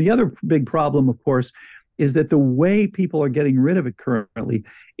worse. The other big problem, of course, is that the way people are getting rid of it currently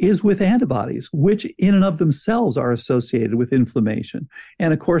is with antibodies, which in and of themselves are associated with inflammation.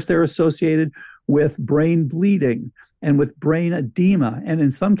 And of course, they're associated with brain bleeding and with brain edema, and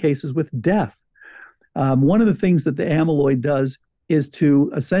in some cases with death. One of the things that the amyloid does is to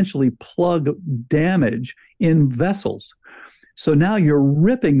essentially plug damage in vessels. So now you're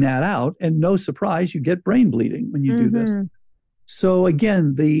ripping that out, and no surprise, you get brain bleeding when you do this. So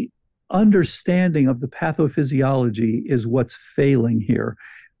again, the understanding of the pathophysiology is what's failing here.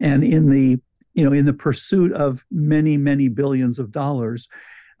 And in the pursuit of many, many billions of dollars,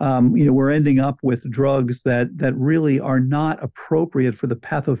 we're ending up with drugs that really are not appropriate for the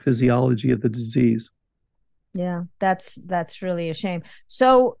pathophysiology of the disease. Yeah, that's really a shame.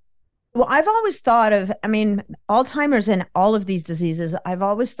 So, well, I've always thought of, Alzheimer's and all of these diseases, I've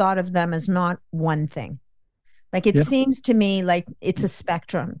always thought of them as not one thing. Like it seems to me like it's a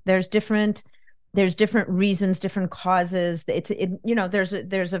spectrum. There's different reasons, different causes. And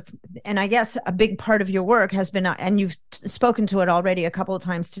I guess a big part of your work has been, and you've spoken to it already a couple of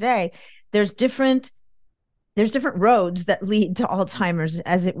times today, there's different roads that lead to Alzheimer's,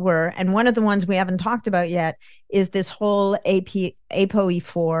 as it were. And one of the ones we haven't talked about yet is this whole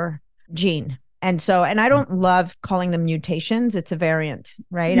ApoE4 gene. And I don't love calling them mutations. It's a variant,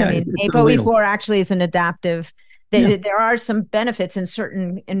 right? Yeah, ApoE4 actually is an adaptive. There are some benefits in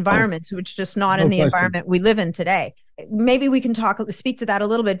certain environments, which just not in the environment we live in today. Maybe we can speak to that a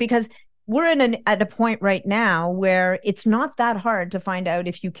little bit, because we're at a point right now where it's not that hard to find out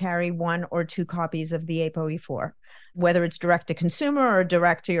if you carry 1 or 2 copies of the ApoE4, whether it's direct to consumer or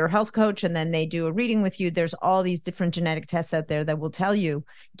direct to your health coach, and then they do a reading with you. There's all these different genetic tests out there that will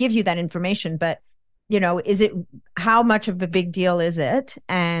give you that information. But, how much of a big deal is it,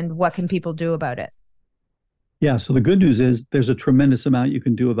 and what can people do about it? Yeah, so the good news is there's a tremendous amount you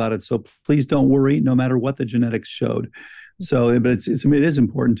can do about it. So please don't worry, no matter what the genetics showed. So, but it is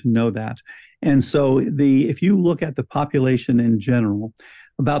important to know that. And so if you look at the population in general,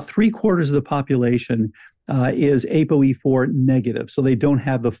 about 3/4 of the population is ApoE4 negative, so they don't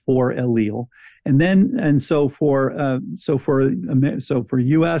have the 4 allele. So for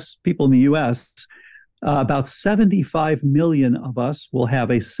U.S. people in the U.S., about 75 million of us will have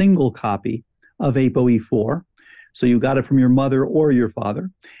a single copy of ApoE4. So you got it from your mother or your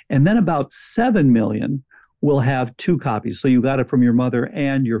father. And then about 7 million will have 2 copies. So you got it from your mother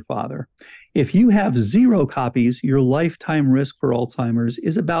and your father. If you have 0 copies, your lifetime risk for Alzheimer's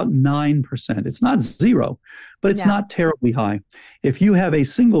is about 9%. It's not 0, but it's not terribly high. If you have a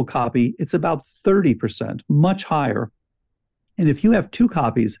single copy, it's about 30%, much higher. And if you have 2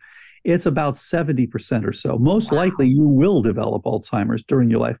 copies, it's about 70% or so. Most likely you will develop Alzheimer's during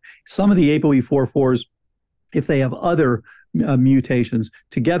your life. Some of the ApoE4/4s, if they have other mutations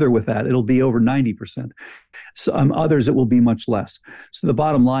together with that, it'll be over 90%. So others, it will be much less. So the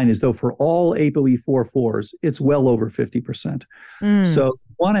bottom line is, though, for all ApoE4/4s, it's well over 50%. So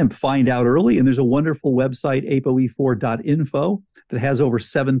you want to find out early, and there's a wonderful website, apoe4.info, that has over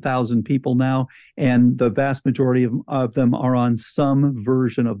 7,000 people now, and the vast majority of them are on some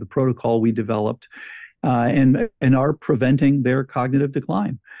version of the protocol we developed and are preventing their cognitive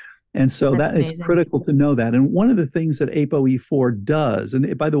decline. And so That's that it's amazing. critical to know that. And one of the things that ApoE4 does,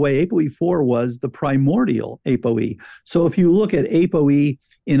 and by the way, ApoE4 was the primordial ApoE. So if you look at ApoE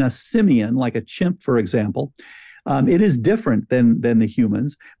in a simian, like a chimp, for example, it is different than the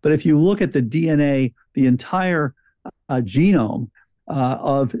humans. But if you look at the DNA, the entire genome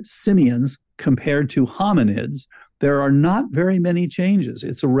of simians compared to hominids, there are not very many changes.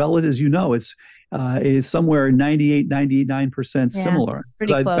 It's a relative, as you know, it's somewhere 98, 99% similar. It's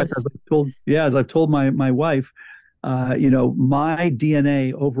pretty In close. fact, as I've told my wife, my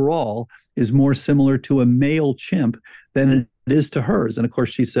DNA overall is more similar to a male chimp than it is to hers. And of course,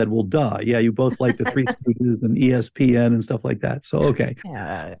 she said, well, duh. Yeah, you both like the Three Stooges and ESPN and stuff like that. So, okay.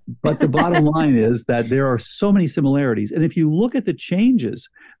 But the bottom line is that there are so many similarities. And if you look at the changes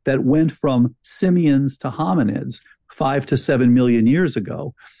that went from simians to hominids 5 to 7 million years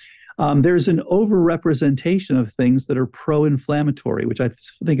ago, there's an overrepresentation of things that are pro-inflammatory, which I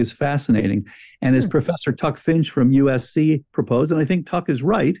think is fascinating. And as Professor Tuck Finch from USC proposed, and I think Tuck is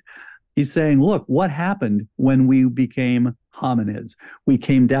right, he's saying, look, what happened when we became hominids? We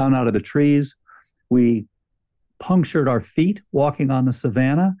came down out of the trees. We punctured our feet walking on the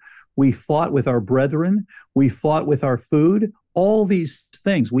savannah. We fought with our brethren. We fought with our food. All these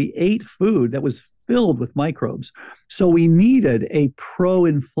things. We ate food that was filled with microbes. So we needed a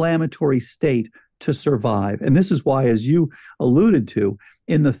pro-inflammatory state to survive. And this is why, as you alluded to,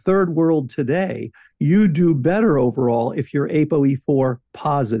 in the third world today, you do better overall if you're ApoE4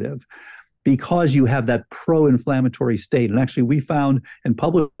 positive, because you have that pro-inflammatory state. And actually, we found and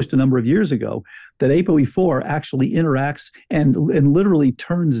published a number of years ago that ApoE4 actually interacts and literally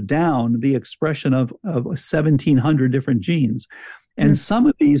turns down the expression of 1,700 different genes. And some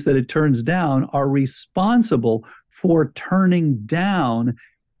of these that it turns down are responsible for turning down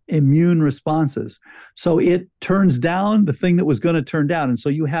immune responses. So it turns down the thing that was going to turn down. And so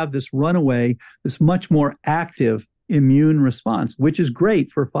you have this runaway, this much more active immune response, which is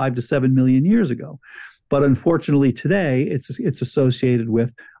great for 5 to 7 million years ago. But unfortunately today, it's associated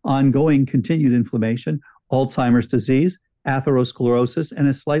with ongoing continued inflammation, Alzheimer's disease, atherosclerosis, and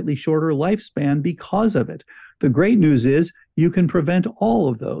a slightly shorter lifespan because of it. The great news is you can prevent all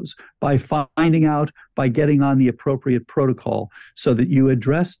of those by finding out, by getting on the appropriate protocol so that you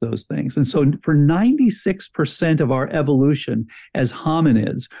address those things. And so for 96% of our evolution as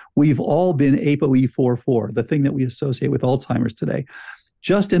hominids, we've all been ApoE44, the thing that we associate with Alzheimer's today.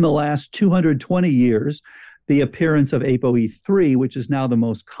 Just in the last 220 years, the appearance of ApoE3, which is now the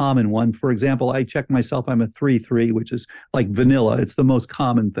most common one. For example, I check myself, I'm a 3-3, which is like vanilla. It's the most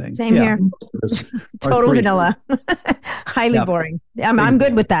common thing. Same here. Total vanilla. Highly boring. I'm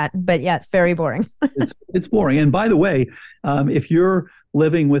good with that, but yeah, it's very boring. It's boring. And by the way, if you're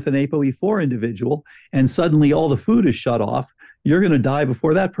living with an ApoE4 individual and suddenly all the food is shut off, you're going to die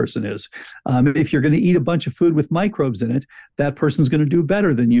before that person is. If you're going to eat a bunch of food with microbes in it, that person's going to do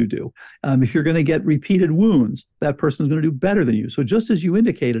better than you do. If you're going to get repeated wounds, that person's going to do better than you. So just as you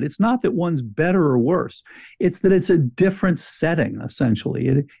indicated, it's not that one's better or worse. It's that it's a different setting,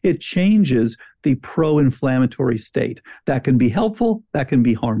 essentially. It changes the pro-inflammatory state. That can be helpful, that can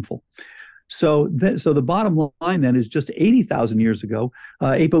be harmful. So the bottom line then is just 80,000 years ago,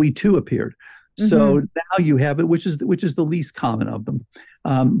 ApoE2 appeared. So now you have it, which is the least common of them.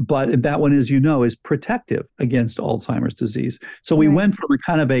 But that one, as you know, is protective against Alzheimer's disease. So we went from a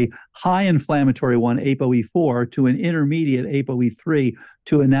kind of a high inflammatory one, ApoE4, to an intermediate ApoE3,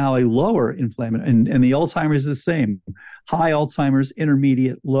 to now a lower inflammatory. And the Alzheimer's is the same. High Alzheimer's,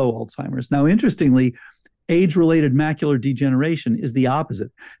 intermediate, low Alzheimer's. Now, interestingly, age-related macular degeneration is the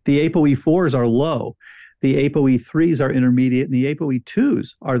opposite. The ApoE4s are low. The ApoE3s are intermediate, and the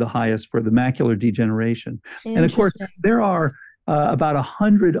ApoE2s are the highest for the macular degeneration. And of course, there are about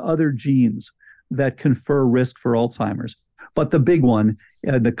 100 other genes that confer risk for Alzheimer's. But the big one,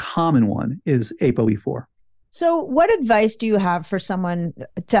 the common one, is ApoE4. So what advice do you have for someone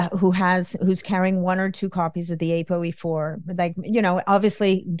who's carrying 1 or 2 copies of the ApoE4? Like,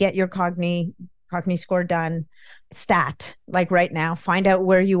 obviously get your Cogni score done, stat, like right now, find out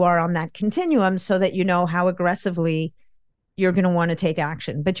where you are on that continuum so that you know how aggressively you're going to want to take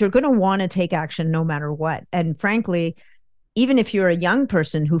action. But you're going to want to take action no matter what. And frankly, even if you're a young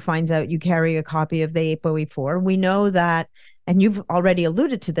person who finds out you carry a copy of the ApoE4, we know that, and you've already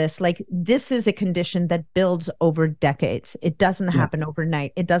alluded to this, like this is a condition that builds over decades. It doesn't happen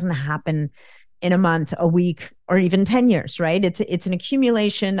overnight. It doesn't happen in a month, a week, or even 10 years, right? It's an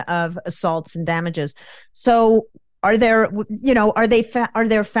accumulation of assaults and damages. So are there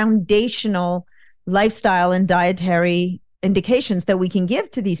foundational lifestyle and dietary indications that we can give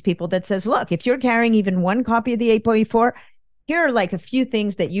to these people that says, look, if you're carrying even 1 copy of the ApoE4, here are like a few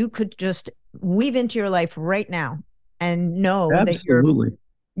things that you could just weave into your life right now and know Absolutely. that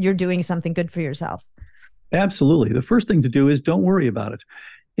you're doing something good for yourself. Absolutely. The first thing to do is don't worry about it.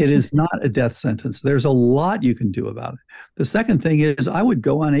 It is not a death sentence. There's a lot you can do about it. The second thing is I would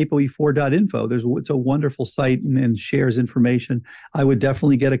go on apoe4.info. It's a wonderful site and shares information. I would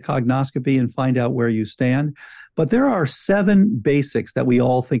definitely get a cognoscopy and find out where you stand. But there are 7 basics that we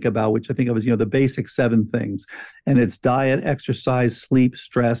all think about, which I think of as, the basic 7 things. And it's diet, exercise, sleep,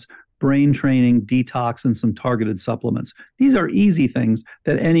 stress, brain training, detox, and some targeted supplements. These are easy things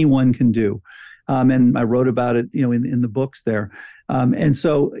that anyone can do. And I wrote about it, in the books there. And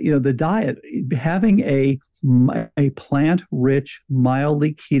so, the diet, having a plant-rich,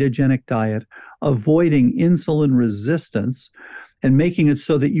 mildly ketogenic diet, avoiding insulin resistance, and making it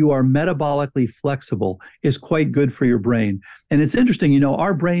so that you are metabolically flexible is quite good for your brain. And it's interesting,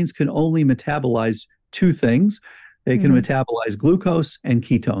 our brains can only metabolize 2 things. They can metabolize glucose and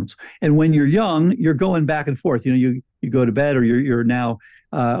ketones. And when you're young, you're going back and forth. You go to bed, or you're now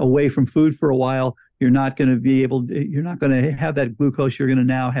away from food for a while. You're not going to have that glucose. You're going to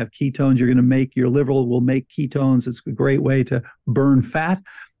now have ketones. Your liver will make ketones. It's a great way to burn fat,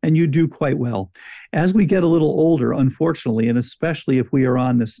 and you do quite well. As we get a little older, unfortunately, and especially if we are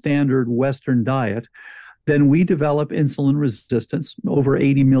on the standard Western diet, then we develop insulin resistance. Over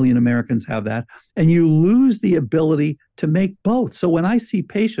 80 million Americans have that. And you lose the ability to make both. So when I see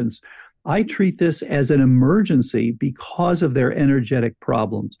patients, I treat this as an emergency because of their energetic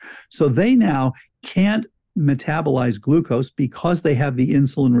problems. So they now can't metabolize glucose because they have the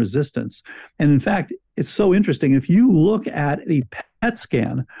insulin resistance. And in fact, it's so interesting. If you look at the PET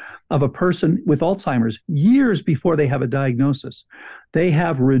scan of a person with Alzheimer's years before they have a diagnosis, they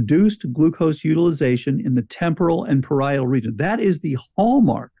have reduced glucose utilization in the temporal and parietal region. That is the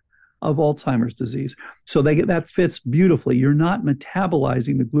hallmark of Alzheimer's disease. So that fits beautifully. You're not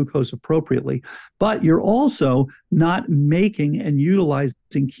metabolizing the glucose appropriately, but you're also not making and utilizing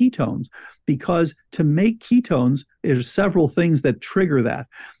ketones, because to make ketones, there's several things that trigger that.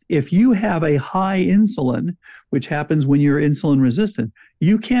 If you have a high insulin, which happens when you're insulin resistant,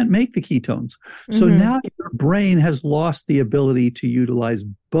 you can't make the ketones. So now your brain has lost the ability to utilize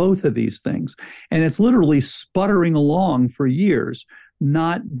both of these things. And it's literally sputtering along for years,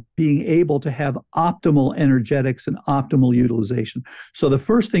 not being able to have optimal energetics and optimal utilization. So the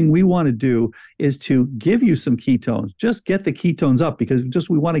first thing we want to do is to give you some ketones. Just get the ketones up, because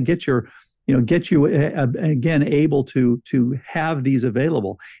we want to get you again able to have these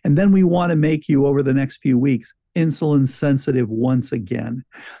available. And then we want to make you, over the next few weeks, insulin sensitive once again.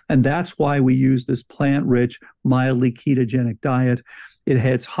 And that's why we use this plant-rich, mildly ketogenic diet.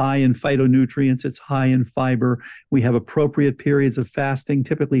 It's high in phytonutrients, it's high in fiber. We have appropriate periods of fasting,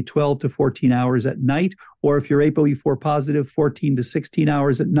 typically 12 to 14 hours at night, or if you're ApoE4 positive, 14 to 16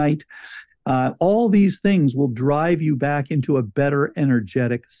 hours at night. All these things will drive you back into a better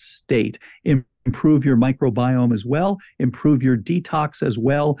energetic state. Improve your microbiome as well, improve your detox as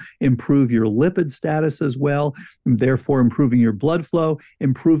well, improve your lipid status as well, therefore improving your blood flow,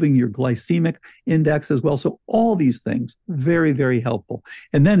 improving your glycemic index as well. So all these things, very, very helpful.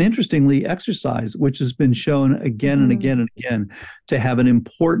 And then interestingly, exercise, which has been shown again and again and again to have an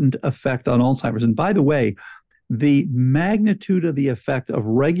important effect on Alzheimer's. And by the way, the magnitude of the effect of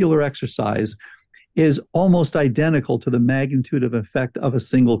regular exercise is almost identical to the magnitude of effect of a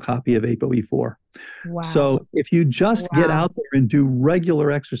single copy of ApoE4. Wow. So if you just get out there and do regular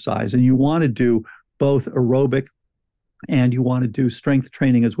exercise, and you want to do both aerobic and you want to do strength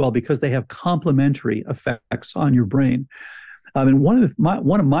training as well, because they have complementary effects on your brain. And one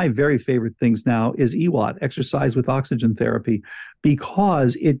of my very favorite things now is EWOT, exercise with oxygen therapy,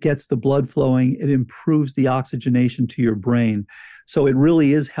 because it gets the blood flowing, it improves the oxygenation to your brain. So it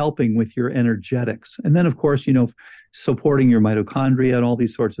really is helping with your energetics. And then, of course, supporting your mitochondria and all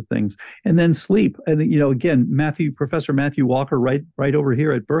these sorts of things. And then sleep. And, again, Professor Matthew Walker, right over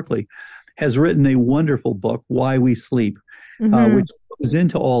here at Berkeley, has written a wonderful book, Why We Sleep, which goes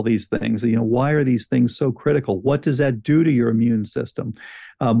into all these things. Why are these things so critical? What does that do to your immune system?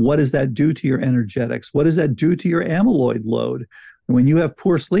 What does that do to your energetics? What does that do to your amyloid load? When you have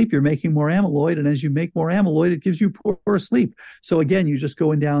poor sleep, you're making more amyloid. And as you make more amyloid, it gives you poor sleep. So again, you're just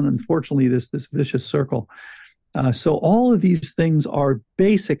going down, unfortunately, this vicious circle. So all of these things are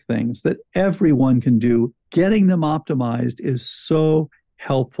basic things that everyone can do. Getting them optimized is so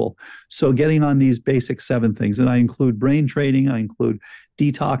helpful. So getting on these basic 7 things, and I include brain training, I include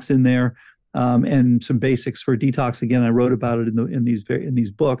detox in there, and some basics for detox. Again, I wrote about it in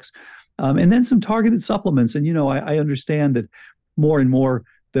these books, and then some targeted supplements. And I understand that more and more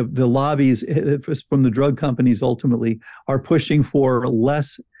the lobbies from the drug companies ultimately are pushing for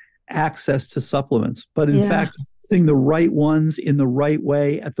less access to supplements. But in fact, using the right ones in the right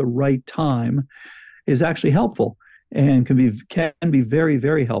way at the right time is actually helpful and can be very,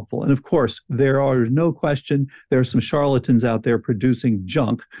 very helpful. And of course, there are no question there are some charlatans out there producing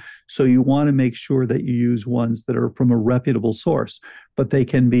junk. So you want to make sure that you use ones that are from a reputable source, but they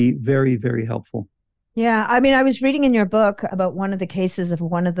can be very, very helpful. Yeah. I mean, I was reading in your book about one of the cases of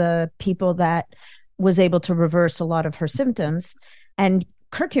one of the people that was able to reverse a lot of her symptoms, and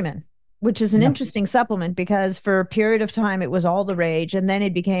curcumin, which is an interesting supplement because for a period of time it was all the rage, and then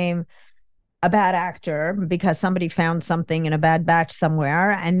it became a bad actor because somebody found something in a bad batch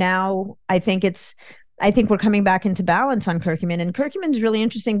somewhere. And now I think we're coming back into balance on curcumin. And curcumin is really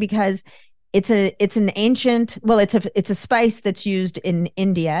interesting because it's a spice that's used in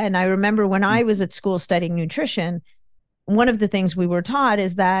India. And I remember when I was at school studying nutrition, one of the things we were taught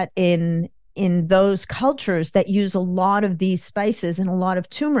is that in those cultures that use a lot of these spices and a lot of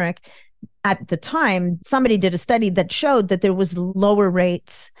turmeric, at the time, somebody did a study that showed that there was lower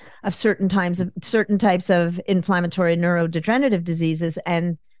rates of certain types of inflammatory neurodegenerative diseases.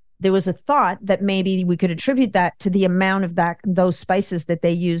 And there was a thought that maybe we could attribute that to the amount of those spices that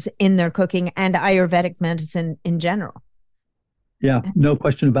they use in their cooking and Ayurvedic medicine in general. Yeah, no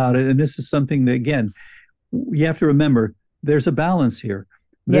question about it. And this is something that, again, you have to remember, there's a balance here.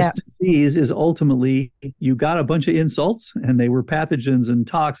 This disease is ultimately, you got a bunch of insults and they were pathogens and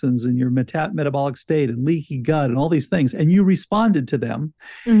toxins in your metabolic state and leaky gut and all these things, and you responded to them.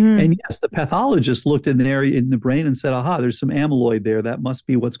 Mm-hmm. And yes, the pathologist looked in there in the brain and said, aha, there's some amyloid there. That must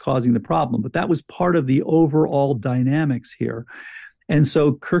be what's causing the problem. But that was part of the overall dynamics here. And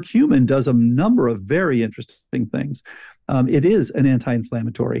so curcumin does a number of very interesting things. It is an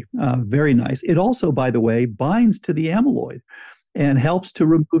anti-inflammatory, very nice. It also, by the way, binds to the amyloid and helps to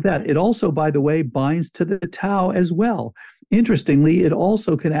remove that. It also, by the way, binds to the tau as well. Interestingly, it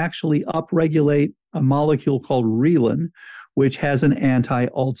also can actually upregulate a molecule called renin, which has an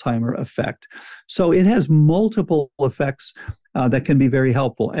anti-Alzheimer effect. So it has multiple effects that can be very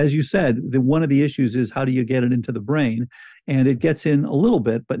helpful. As you said, one of the issues is how do you get it into the brain? And it gets in a little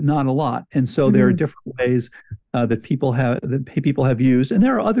bit, but not a lot. And so there are different ways that people have used. And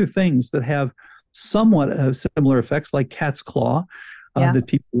there are other things that have somewhat similar effects, like cat's claw, that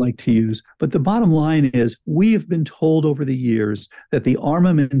people like to use. But the bottom line is, we have been told over the years that the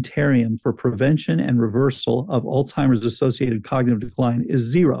armamentarium for prevention and reversal of Alzheimer's associated cognitive decline is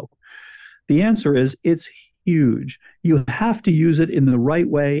zero. The answer is it's huge. You have to use it in the right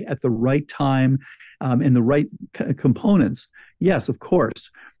way at the right time, in the right components. Yes, of course.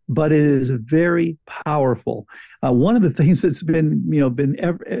 But it is very powerful. One of the things that's been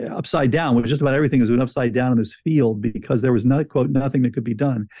upside down, which just about everything has been upside down in this field because there was nothing that could be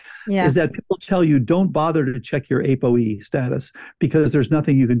done, is that people tell you don't bother to check your ApoE status because there's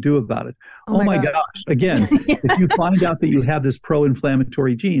nothing you can do about it. Oh my gosh. Again, if you find out that you have this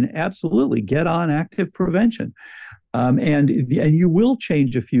pro-inflammatory gene, absolutely get on active prevention. And you will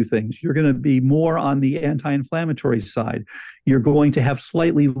change a few things. You're going to be more on the anti-inflammatory side. You're going to have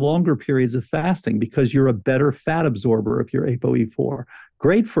slightly longer periods of fasting because you're a better fat absorber if you're ApoE4.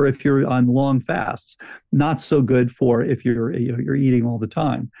 Great for if you're on long fasts. Not so good for if you're eating all the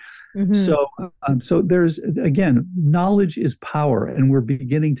time. Mm-hmm. So there's, again, knowledge is power, and we're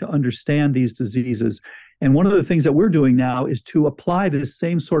beginning to understand these diseases. And one of the things that we're doing now is to apply this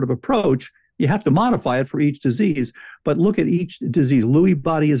same sort of approach. You have to modify it for each disease, but look at each disease. Lewy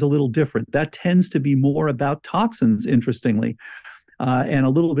body is a little different. That tends to be more about toxins, interestingly, and a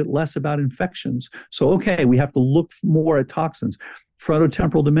little bit less about infections. So, okay, we have to look more at toxins.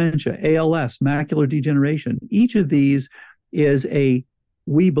 Frontotemporal dementia, ALS, macular degeneration. Each of these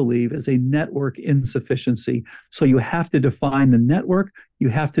we believe, is a network insufficiency. So you have to define the network, you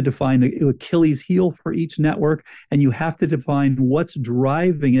have to define the Achilles heel for each network, and you have to define what's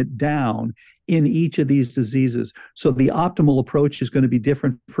driving it down in each of these diseases. So the optimal approach is going to be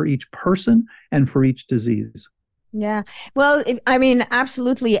different for each person and for each disease. Yeah. Well, I mean,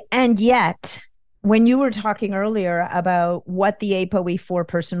 absolutely. And yet, when you were talking earlier about what the ApoE4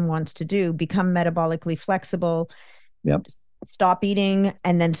 person wants to do, become metabolically flexible, stop eating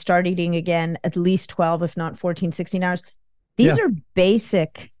and then start eating again at least 12, if not 14, 16 hours. These are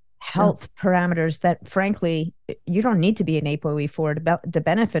basic health parameters that, frankly, you don't need to be an ApoE4 to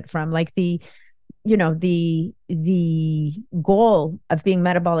benefit from. Like the goal of being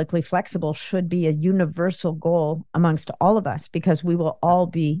metabolically flexible should be a universal goal amongst all of us because we will all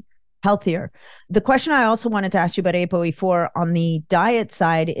be healthier. The question I also wanted to ask you about ApoE4 on the diet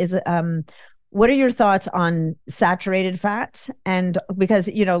side is, What are your thoughts on saturated fats? And because,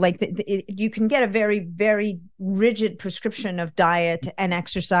 you can get a very, very rigid prescription of diet and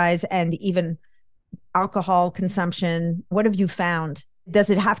exercise and even alcohol consumption. What have you found? Does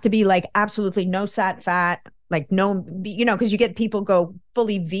it have to be like absolutely no sat fat? Like no, because you get people go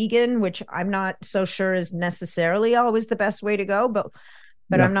fully vegan, which I'm not so sure is necessarily always the best way to go, but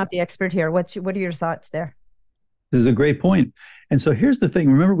Yeah. I'm not the expert here. What are your thoughts there? This is a great point. And so here's the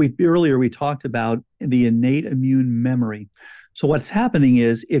thing. Remember, earlier we talked about the innate immune memory. So what's happening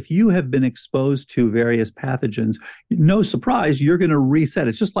is if you have been exposed to various pathogens, no surprise, you're going to reset.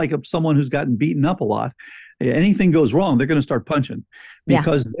 It's just like someone who's gotten beaten up a lot. Anything goes wrong, they're going to start punching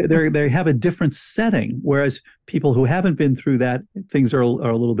because they have a different setting. Whereas people who haven't been through that, things are a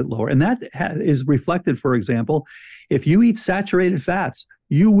little bit lower. And that is reflected, for example, if you eat saturated fats,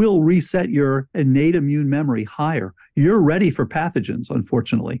 you will reset your innate immune memory higher. You're ready for pathogens,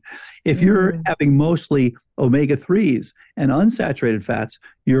 unfortunately. If you're having mostly omega-3s and unsaturated fats,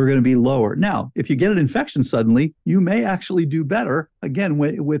 you're going to be lower. Now, if you get an infection suddenly, you may actually do better, again,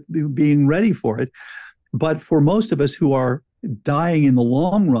 with being ready for it. But for most of us who are dying in the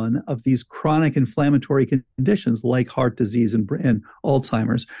long run of these chronic inflammatory conditions like heart disease and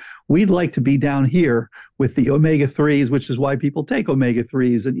Alzheimer's, we'd like to be down here with the omega-3s, which is why people take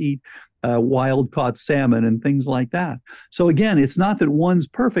omega-3s and eat wild-caught salmon and things like that. So again, it's not that one's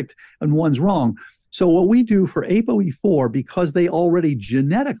perfect and one's wrong. So what we do for ApoE4, because they already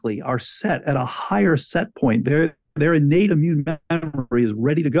genetically are set at a higher set point, their innate immune memory is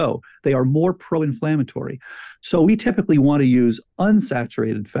ready to go. They are more pro-inflammatory. So we typically want to use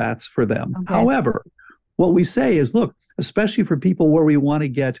unsaturated fats for them. Okay. However, what we say is, look, especially for people where if you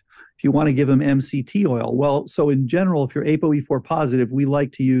want to give them MCT oil, well, so in general, if you're ApoE4 positive, we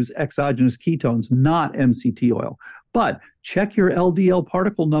like to use exogenous ketones, not MCT oil. But check your LDL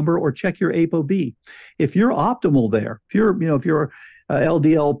particle number or check your ApoB. If you're optimal there, if your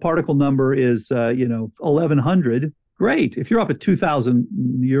LDL particle number is 1100, great. If you're up at 2000,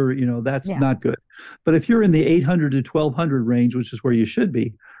 that's not good. But if you're in the 800 to 1200 range, which is where you should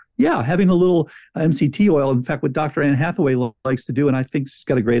be, having a little MCT oil. In fact, what Dr. Anne Hathaway likes to do, and I think she's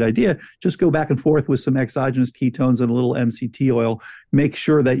got a great idea, just go back and forth with some exogenous ketones and a little MCT oil. Make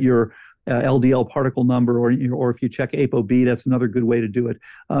sure that your LDL particle number, or if you check ApoB, that's another good way to do it,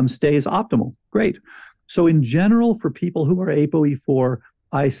 stays optimal. Great. So in general, for people who are ApoE4,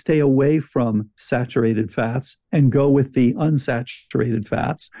 I stay away from saturated fats and go with the unsaturated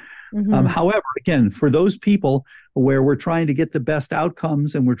fats. Mm-hmm. However, again, for those people where we're trying to get the best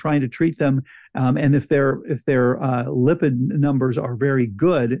outcomes and we're trying to treat them, and if their lipid numbers are very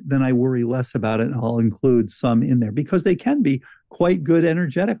good, then I worry less about it, and I'll include some in there because they can be quite good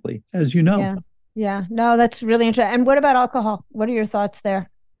energetically, as you know. Yeah. No, that's really interesting. And what about alcohol? What are your thoughts there?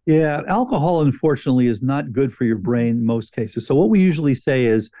 Yeah, alcohol, unfortunately, is not good for your brain in most cases. So what we usually say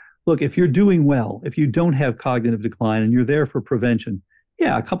is, look, if you're doing well, if you don't have cognitive decline and you're there for prevention,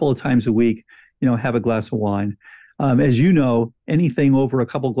 a couple of times a week, have a glass of wine. As you know, anything over a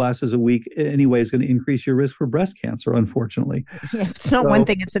couple glasses a week anyway is going to increase your risk for breast cancer, unfortunately. Yeah, it's not one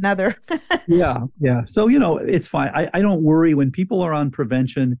thing, it's another. Yeah. So, it's fine. I don't worry when people are on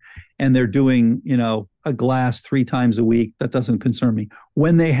prevention and they're doing, a glass 3 times a week. That doesn't concern me.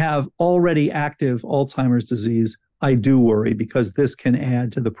 When they have already active Alzheimer's disease, I do worry because this can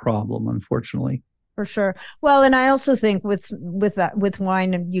add to the problem, unfortunately. For sure. Well, and I also think with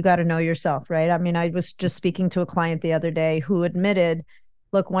wine, you got to know yourself, right? I mean, I was just speaking to a client the other day who admitted,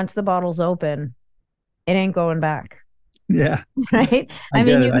 look, once the bottle's open, it ain't going back. Yeah. Right. I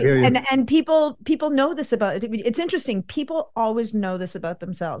mean, and people know this about it. It's interesting. People always know this about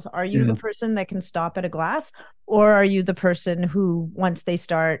themselves. Are you the person that can stop at a glass, or are you the person who, once they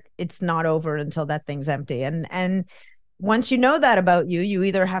start, it's not over until that thing's empty? And once you know that about you, you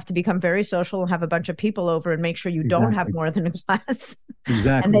either have to become very social and have a bunch of people over and make sure you don't have more than a glass.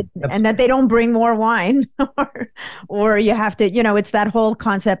 Exactly. and that they don't bring more wine, or you have to, it's that whole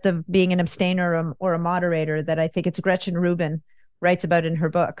concept of being an abstainer or a moderator that I think it's Gretchen Rubin writes about in her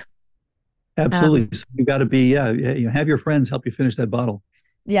book. Absolutely. So you got to be, have your friends help you finish that bottle.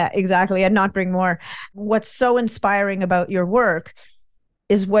 Yeah, exactly. And not bring more. What's so inspiring about your work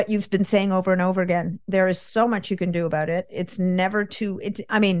is what you've been saying over and over again. There is so much you can do about it. It's never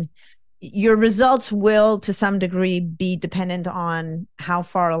your results will to some degree be dependent on how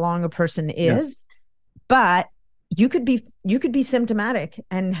far along a person is, but you could be symptomatic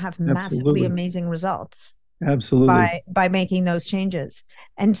and have massively amazing results. Absolutely. By making those changes.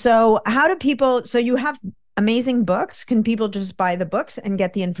 And so so you have amazing books. Can people just buy the books and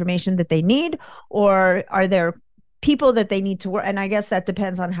get the information that they need? Or are there people that they need to work. And I guess that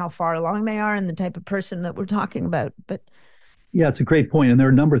depends on how far along they are and the type of person that we're talking about. But Yeah, it's a great point. And there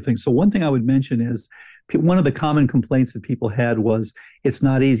are a number of things. So one thing I would mention is one of the common complaints that people had was it's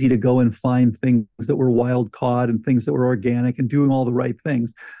not easy to go and find things that were wild caught and things that were organic and doing all the right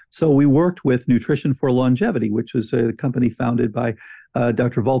things. So we worked with Nutrition for Longevity, which is a company founded by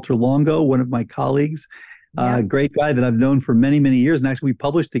Dr. Walter Longo, one of my colleagues. A great guy that I've known for many, many years. And actually, we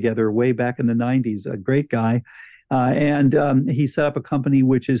published together way back in the 90s. A great guy. And he set up a company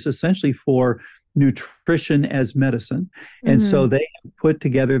which is essentially for nutrition as medicine. And so they put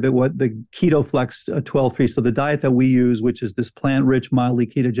together what the Keto Flex 12-3. So the diet that we use, which is this plant-rich, mildly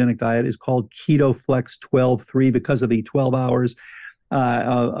ketogenic diet, is called Keto Flex 12-3 because of the 12 hours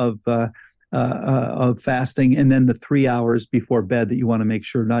of fasting, and then the 3 hours before bed that you want to make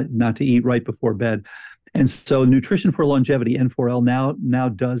sure not to eat right before bed. And so Nutrition for Longevity, N4L, now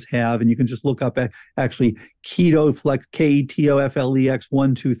does have, and you can just look up actually KetoFlex,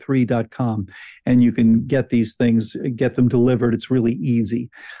 KETOFLEX123.com, and you can get these things, get them delivered. It's really easy.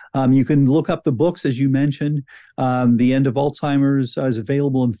 You can look up the books, as you mentioned. The End of Alzheimer's is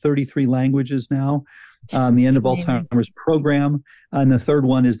available in 33 languages now. The End of Alzheimer's program, and the third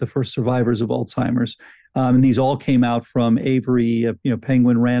one is The First Survivors of Alzheimer's. And these all came out from Avery,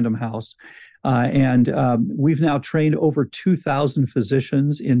 Penguin Random House. And we've now trained over 2,000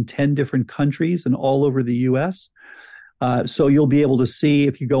 physicians in 10 different countries and all over the U.S. So you'll be able to see,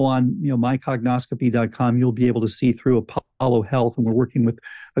 if you go on mycognoscopy.com, you'll be able to see through Apollo Health. And we're working with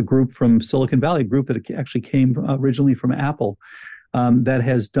a group from Silicon Valley, a group that actually came originally from Apple, that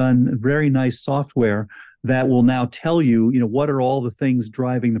has done very nice software that will now tell you, what are all the things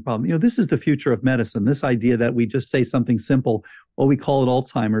driving the problem. This is the future of medicine, this idea that we just say something simple, we call it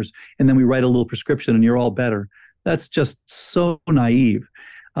Alzheimer's, and then we write a little prescription and you're all better. That's just so naive.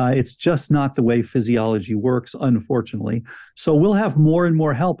 It's just not the way physiology works, unfortunately. So we'll have more and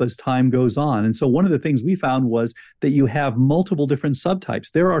more help as time goes on. And so one of the things we found was that you have multiple different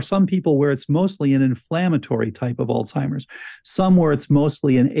subtypes. There are some people where it's mostly an inflammatory type of Alzheimer's, some where it's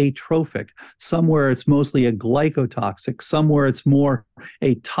mostly an atrophic, some where it's mostly a glycotoxic, some where it's more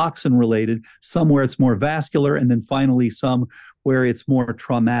a toxin related, some where it's more vascular, and then finally some where it's more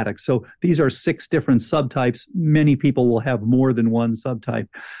traumatic. So these are 6 different subtypes. Many people will have more than one subtype.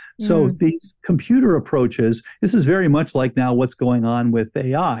 So these computer approaches, this is very much like now what's going on with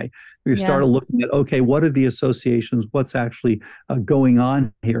AI. We start looking at, okay, what are the associations? What's actually going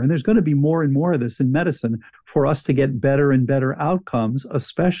on here? And there's going to be more and more of this in medicine for us to get better and better outcomes,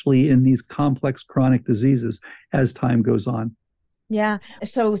 especially in these complex chronic diseases as time goes on. Yeah.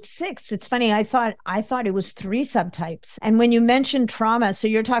 So 6, it's funny. I thought it was 3 subtypes. And when you mentioned trauma, so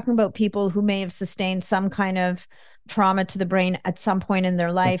you're talking about people who may have sustained some kind of trauma to the brain at some point in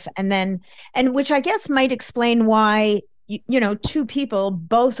their life. And which I guess might explain why, 2 people,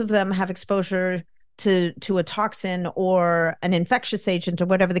 both of them have exposure to a toxin or an infectious agent or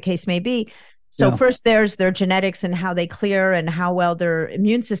whatever the case may be. So first there's their genetics and how they clear and how well their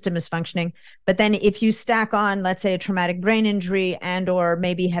immune system is functioning. But then if you stack on, let's say, a traumatic brain injury and or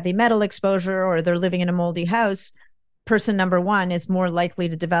maybe heavy metal exposure, or they're living in a moldy house, person number 1 is more likely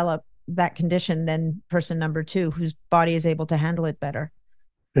to develop that condition than person number 2, whose body is able to handle it better.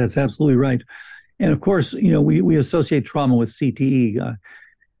 That's absolutely right. And of course, we associate trauma with CTE,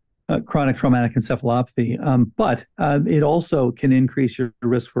 chronic traumatic encephalopathy, but it also can increase your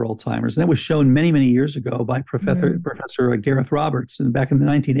risk for Alzheimer's. And that was shown many, many years ago by Professor Gareth Roberts back in the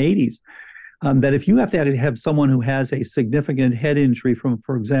 1980s, that if you have to have someone who has a significant head injury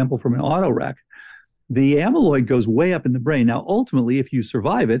for example, from an auto wreck, the amyloid goes way up in the brain. Now, ultimately, if you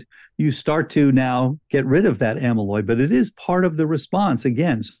survive it, you start to now get rid of that amyloid, but it is part of the response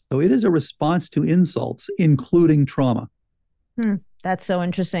again. So it is a response to insults, including trauma. That's so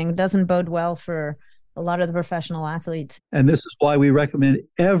interesting. It doesn't bode well for a lot of the professional athletes. And this is why we recommend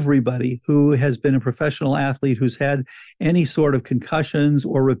everybody who has been a professional athlete who's had any sort of concussions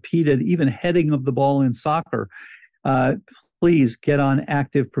or repeated even heading of the ball in soccer, please get on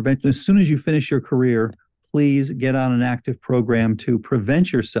active prevention. As soon as you finish your career, please get on an active program to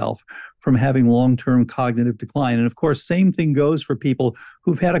prevent yourself from having long-term cognitive decline. And of course, same thing goes for people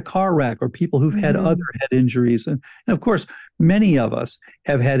who've had a car wreck or people who've had other head injuries. And of course, many of us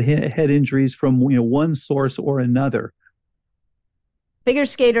have had head injuries from one source or another. Figure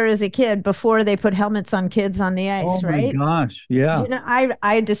skater as a kid before they put helmets on kids on the ice, right? Oh my gosh, yeah.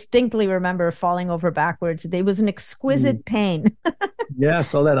 I distinctly remember falling over backwards. It was an exquisite pain. Yeah,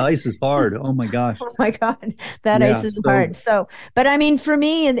 so that ice is hard. Oh my gosh. Oh my God, that ice is hard. So, but I mean, for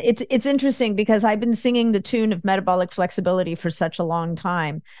me, it's interesting because I've been singing the tune of metabolic flexibility for such a long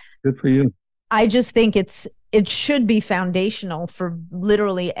time. Good for you. I just think it should be foundational for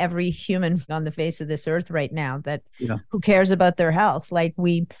literally every human on the face of this earth right now, that who cares about their health. Like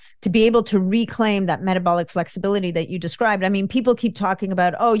to be able to reclaim that metabolic flexibility that you described. I mean, people keep talking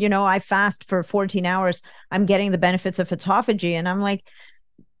about, oh, I fast for 14 hours. I'm getting the benefits of autophagy. And I'm like,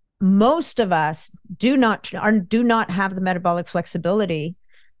 most of us do not have the metabolic flexibility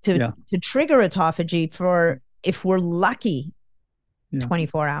to trigger autophagy for, if we're lucky,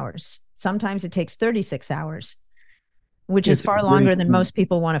 24 hours. Sometimes it takes 36 hours, which is far longer than most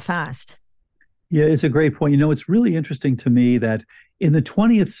people want to fast. Yeah, it's a great point. It's really interesting to me that in the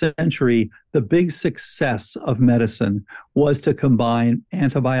 20th century, the big success of medicine was to combine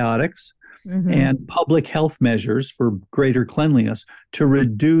antibiotics and public health measures for greater cleanliness to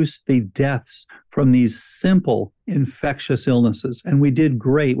reduce the deaths from these simple infectious illnesses. And we did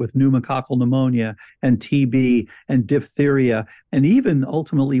great with pneumococcal pneumonia and TB and diphtheria, and even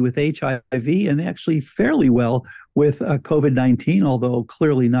ultimately with HIV, and actually fairly well with COVID-19, although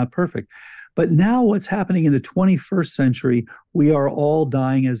clearly not perfect. But now what's happening in the 21st century, we are all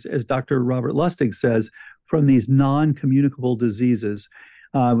dying, as Dr. Robert Lustig says, from these non-communicable diseases.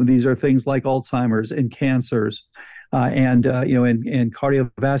 These are things like Alzheimer's and cancers, and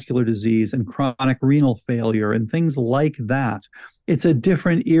cardiovascular disease and chronic renal failure and things like that. It's a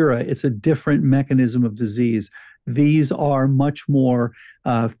different era. It's a different mechanism of disease. These are much more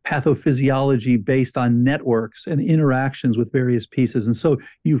pathophysiology based on networks and interactions with various pieces. And so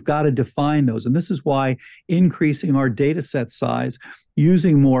you've got to define those. And this is why increasing our data set size,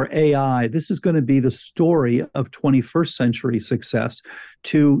 using more AI, this is going to be the story of 21st century success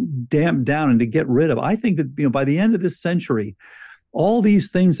to damp down and to get rid of. I think that by the end of this century, all these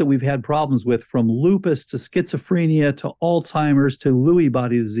things that we've had problems with, from lupus to schizophrenia to Alzheimer's to Lewy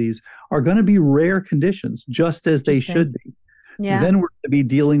body disease, are going to be rare conditions, just as they should be. Yeah. Then we're going to be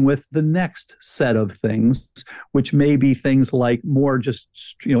dealing with the next set of things, which may be things like more just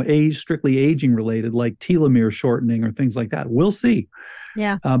strictly aging related, like telomere shortening or things like that. We'll see.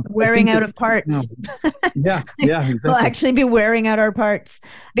 Yeah, wearing out of parts. Yeah, exactly. We'll actually be wearing out our parts.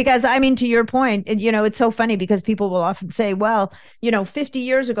 Because, I mean, to your point, it's so funny because people will often say, well, 50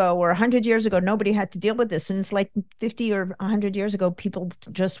 years ago or 100 years ago, nobody had to deal with this. And it's like 50 or 100 years ago, people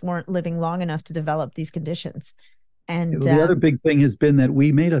just weren't living long enough to develop these conditions. And the other big thing has been that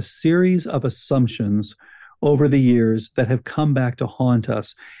we made a series of assumptions over the years that have come back to haunt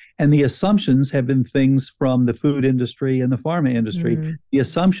us. And the assumptions have been things from the food industry and the pharma industry. Mm-hmm. The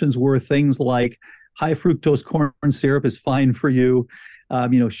assumptions were things like high fructose corn syrup is fine for you.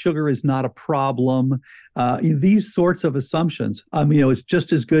 Sugar is not a problem. These sorts of assumptions. It's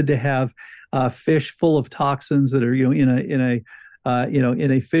just as good to have fish full of toxins that are in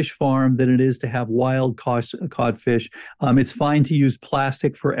a fish farm than it is to have wild caught fish. It's fine to use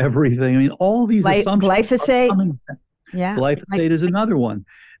plastic for everything. I mean, all these assumptions. Glyphosate. Yeah. Glyphosate is another one.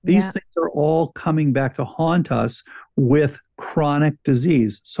 These things are all coming back to haunt us with chronic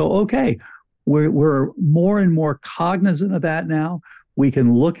disease. So, okay, we're more and more cognizant of that now. We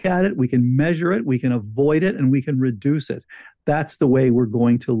can look at it, we can measure it, we can avoid it, and we can reduce it. That's the way we're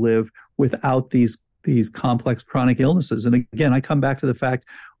going to live without these complex chronic illnesses. And again, I come back to the fact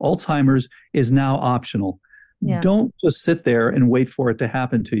Alzheimer's is now optional. Yeah. Don't just sit there and wait for it to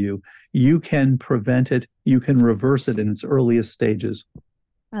happen to you. You can prevent it. You can reverse it in its earliest stages.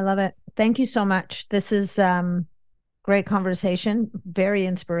 I love it. Thank you so much. This is great conversation, very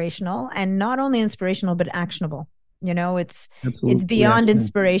inspirational, and not only inspirational, but actionable. It's beyond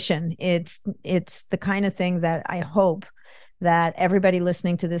inspiration. It's the kind of thing that I hope that everybody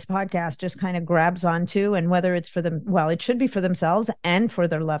listening to this podcast just kind of grabs onto, and whether it's for them, well, it should be for themselves and for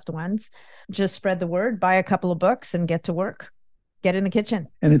their loved ones. Just spread the word, buy a couple of books and get to work, get in the kitchen.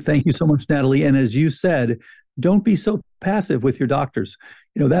 And thank you so much, Natalie. And as you said, don't be so passive with your doctors.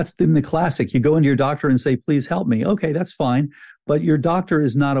 That's in the classic. You go into your doctor and say, please help me. Okay, that's fine. But your doctor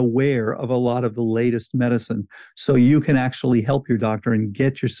is not aware of a lot of the latest medicine. So you can actually help your doctor and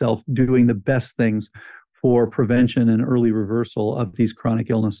get yourself doing the best things for prevention and early reversal of these chronic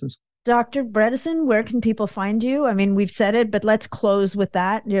illnesses. Dr. Bredesen, where can people find you? I mean, we've said it, but let's close with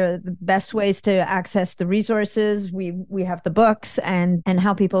that. The best ways to access the resources. We have the books and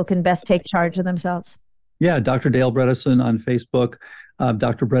how people can best take charge of themselves. Yeah, Dr. Dale Bredesen on Facebook,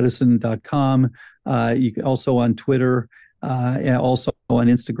 drbredesen.com. You can also on Twitter, and also on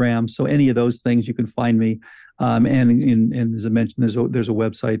Instagram. So any of those things, you can find me. And as I mentioned, there's a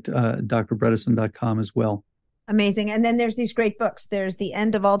website, drbredesen.com as well. Amazing. And then there's these great books. There's the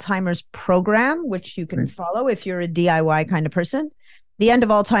End of Alzheimer's program, which you can follow if you're a DIY kind of person. The End of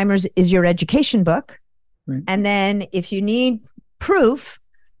Alzheimer's is your education book. Right. And then if you need proof,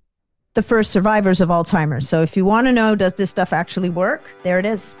 the first survivors of Alzheimer's. So if you want to know, does this stuff actually work? There it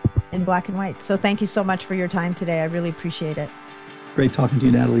is in black and white. So thank you so much for your time today. I really appreciate it. Great talking to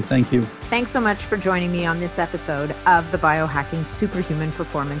you, Natalie. Thank you. Thanks so much for joining me on this episode of the Biohacking Superhuman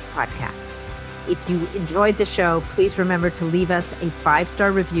Performance Podcast. If you enjoyed the show, please remember to leave us a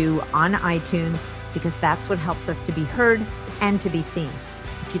 5-star review on iTunes, because that's what helps us to be heard and to be seen.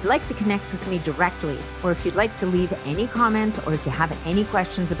 If you'd like to connect with me directly, or if you'd like to leave any comments, or if you have any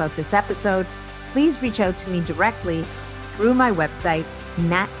questions about this episode, please reach out to me directly through my website,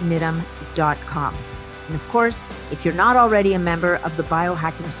 natnidham.com. And of course, if you're not already a member of the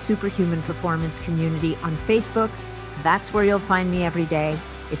Biohacking Superhuman Performance community on Facebook, that's where you'll find me every day.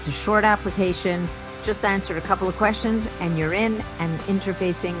 It's a short application, just answer a couple of questions, and you're in and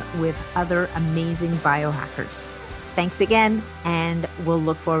interfacing with other amazing biohackers. Thanks again, and we'll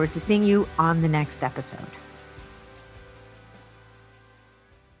look forward to seeing you on the next episode.